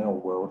macho male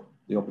world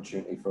the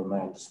opportunity for a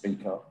man to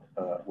speak up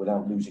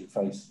without losing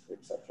face,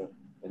 etc.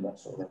 in that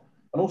sort of way.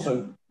 And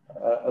also,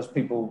 as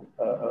people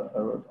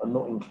are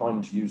not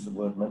inclined to use the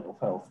word mental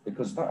health,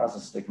 because that has a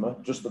stigma,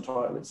 just the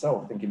title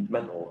itself, thinking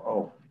mental,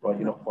 oh, right,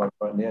 you're not quite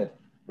right in the head.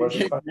 Whereas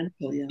in fact,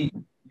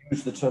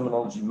 use the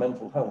terminology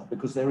mental health,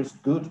 because there is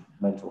good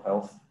mental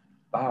health,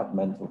 bad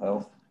mental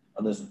health,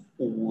 and there's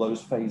all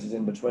those phases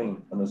in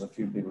between. And there's a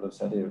few people have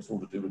said here, it's all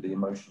to do with the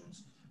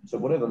emotions. So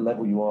whatever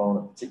level you are on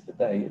a particular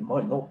day, it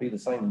might not be the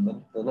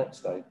same the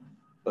next day,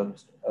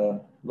 but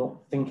not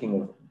thinking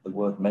of the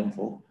word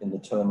mental in the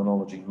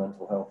terminology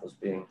mental health as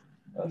being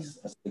a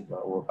stigma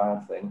or a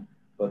bad thing,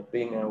 but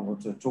being able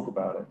to talk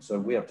about it. So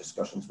we have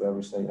discussions where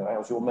we say,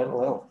 how's your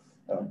mental health?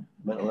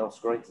 Mental health's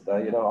great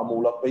today. You know, I'm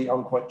all upbeat,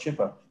 I'm quite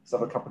chipper. Let's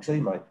have a cup of tea,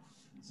 mate.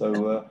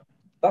 So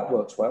that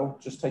works well,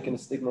 just taking the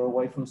stigma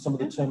away from some of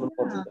the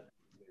terminology.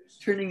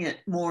 Turning it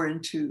more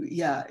into,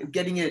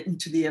 getting it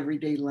into the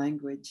everyday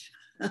language.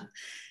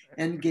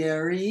 And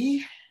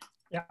Gary?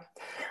 Yeah,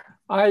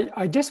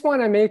 I just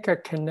want to make a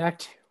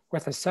connect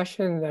with a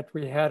session that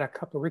we had a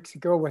couple of weeks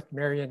ago with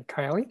Marian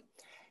Kiley.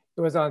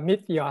 It was on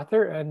Meet the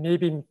Author, and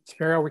maybe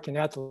Tamara, we can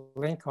add the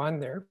link on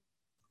there.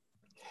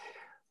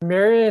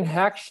 Marian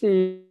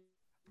actually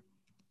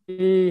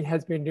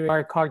has been doing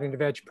our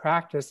cognitive edge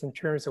practice in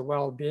terms of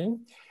well-being,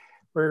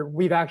 where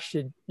we've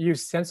actually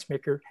used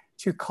SenseMaker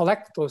to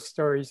collect those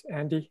stories,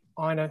 Andy,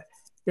 on a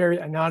very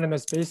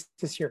anonymous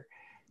basis here.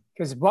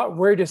 Because what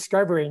we're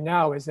discovering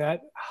now is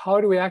that how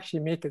do we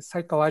actually make it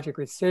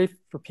psychologically safe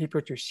for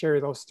people to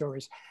share those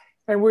stories?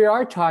 And we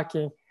are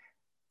talking,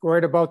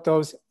 Gord, about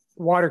those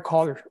water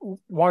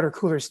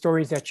cooler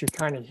stories that you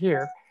kind of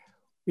hear.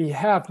 We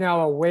have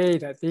now a way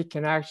that they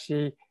can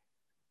actually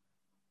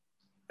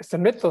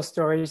submit those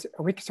stories,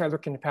 and we can start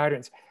looking at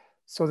patterns.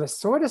 So the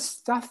sort of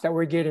stuff that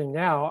we're getting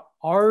now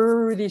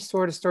are these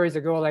sort of stories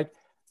that go like,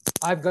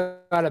 I've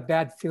got a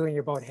bad feeling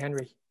about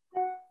Henry.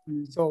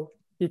 So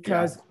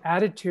because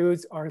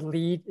attitudes are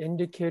lead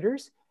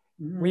indicators.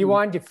 We Mm.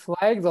 want to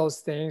flag those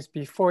things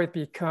before it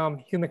become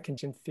human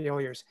condition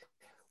failures,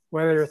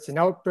 whether it's an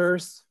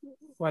outburst,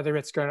 whether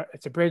it's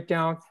a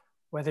breakdown,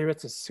 whether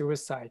it's a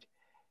suicide.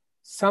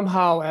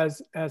 Somehow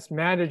as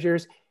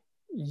managers,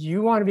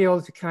 you want to be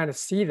able to kind of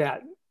see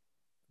that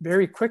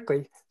very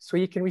quickly so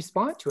you can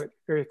respond to it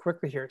very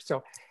quickly here.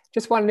 So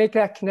just want to make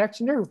that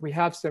connection there. We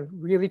have some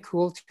really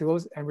cool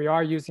tools and we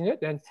are using it.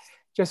 And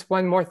just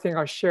one more thing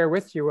I'll share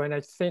with you. And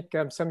I think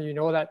some of you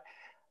know that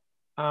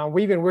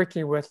we've been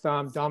working with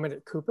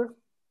Dominic Cooper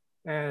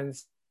and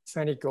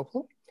Sunny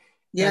Gopal.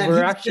 Yeah, and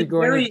we're actually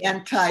going very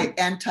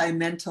anti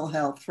mental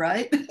health,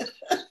 right?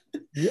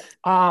 Yeah,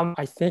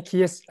 I think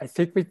he is. I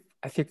think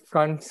we've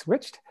gotten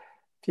switched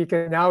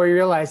because now we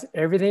realize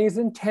everything is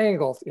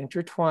entangled,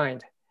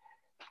 intertwined.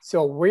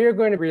 So we're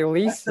going to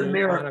release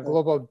on a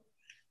global.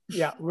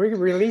 Yeah, we're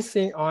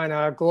releasing on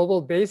a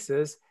global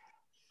basis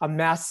a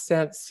mass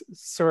sense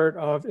sort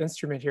of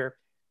instrument here,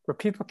 where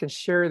people can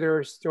share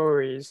their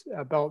stories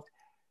about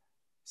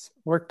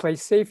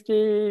workplace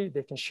safety.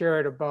 They can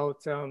share it about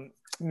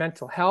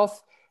mental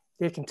health.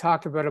 They can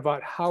talk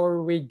about how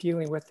are we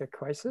dealing with the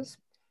crisis.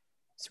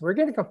 So we're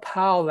going to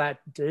compile that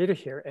data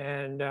here,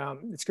 and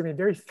it's going to be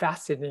very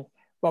fascinating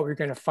what we're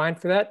going to find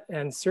for that.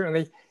 And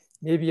certainly,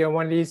 maybe on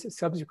one of these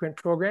subsequent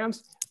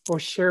programs, we'll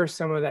share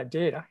some of that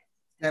data.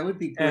 That would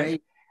be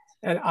great.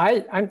 And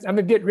I'm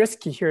a bit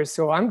risky here,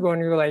 so I'm going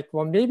to like,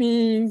 well,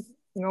 maybe,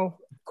 of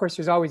course,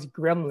 there's always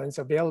gremlins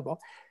available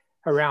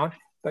around,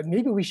 but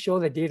maybe we show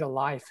the data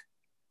live.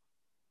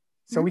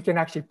 So we can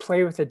actually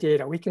play with the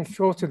data. We can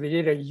throw to the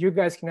data. You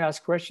guys can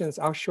ask questions.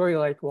 I'll show you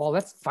like, well,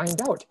 let's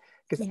find out.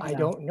 Because I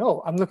don't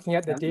know. I'm looking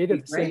at the data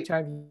at the same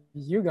time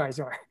you guys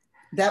are.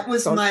 That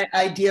was my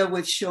idea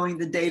with showing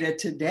the data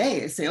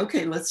today. I say,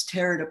 okay, let's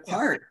tear it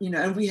apart.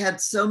 And we had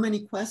so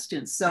many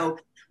questions. So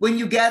when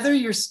you gather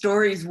your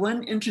stories,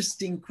 one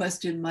interesting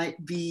question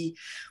might be,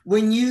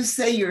 when you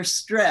say you're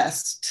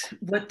stressed,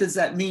 what does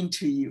that mean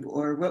to you?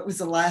 Or what was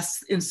the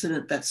last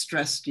incident that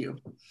stressed you?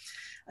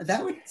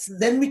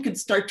 Then we could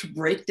start to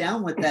break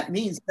down what that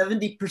means.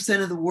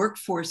 70% of the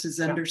workforce is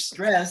under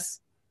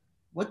stress.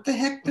 What the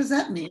heck does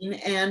that mean?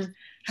 And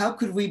how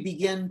could we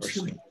begin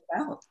to help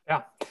out?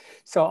 Yeah,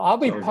 so I'll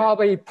be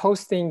probably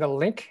posting the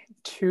link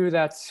to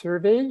that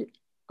survey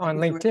on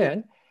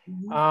LinkedIn.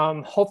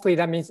 Mm-hmm. Hopefully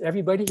that means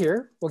everybody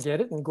here will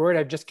get it. And Gord,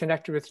 I've just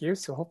connected with you,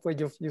 so hopefully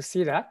you'll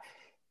see that.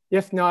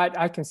 If not,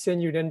 I can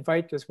send you an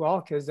invite as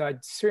well, because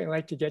I'd certainly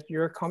like to get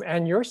your comment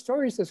and your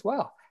stories as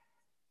well.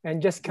 And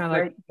just kind of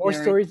like more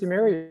stories the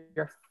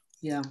merrier.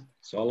 Yeah.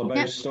 It's all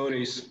about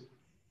stories.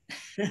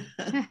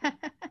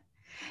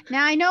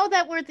 Now, I know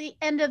that we're at the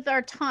end of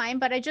our time,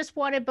 but I just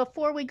wanted,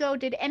 before we go,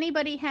 did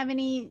anybody have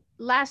any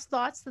last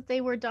thoughts that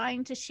they were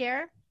dying to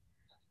share?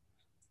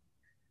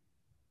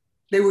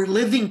 They were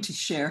living to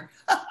share.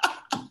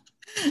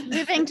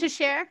 Living to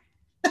share?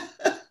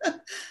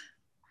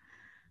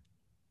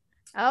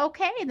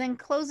 Okay, then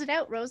close it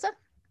out, Rosa.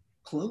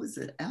 Close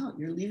it out.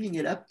 You're leaving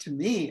it up to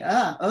me.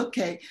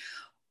 Okay.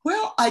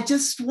 Well, I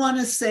just want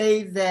to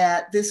say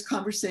that this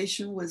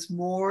conversation was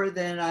more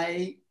than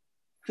I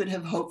could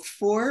have hoped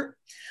for.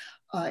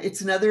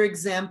 It's another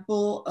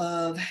example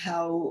of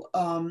how,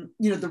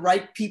 the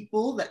right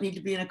people that need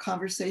to be in a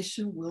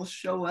conversation will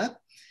show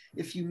up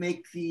if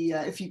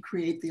you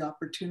create the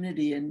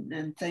opportunity.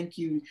 And thank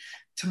you,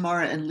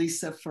 Tamara and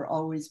Lisa, for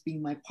always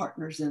being my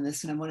partners in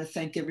this. And I want to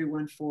thank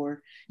everyone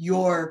for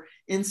your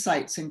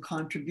insights and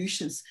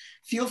contributions.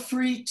 Feel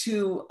free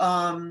to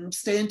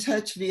stay in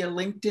touch via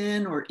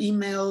LinkedIn or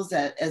emails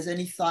as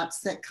any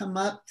thoughts that come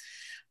up.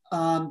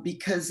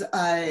 Because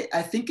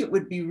I think it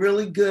would be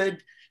really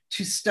good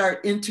to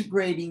start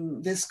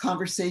integrating this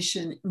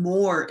conversation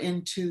more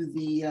into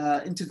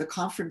the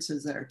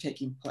conferences that are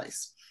taking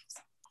place.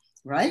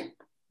 Right?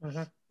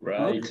 Mm-hmm.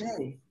 Right.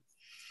 Okay.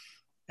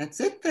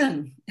 That's it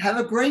then. Have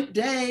a great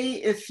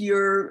day.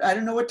 I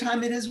don't know what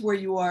time it is where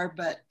you are,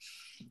 but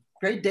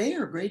great day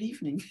or great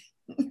evening.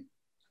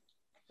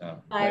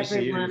 Bye,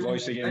 everyone.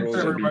 Voice again,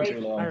 Rosa.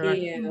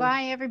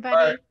 Bye, everybody.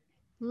 Bye.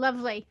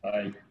 Lovely.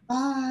 Bye.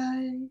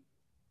 Bye.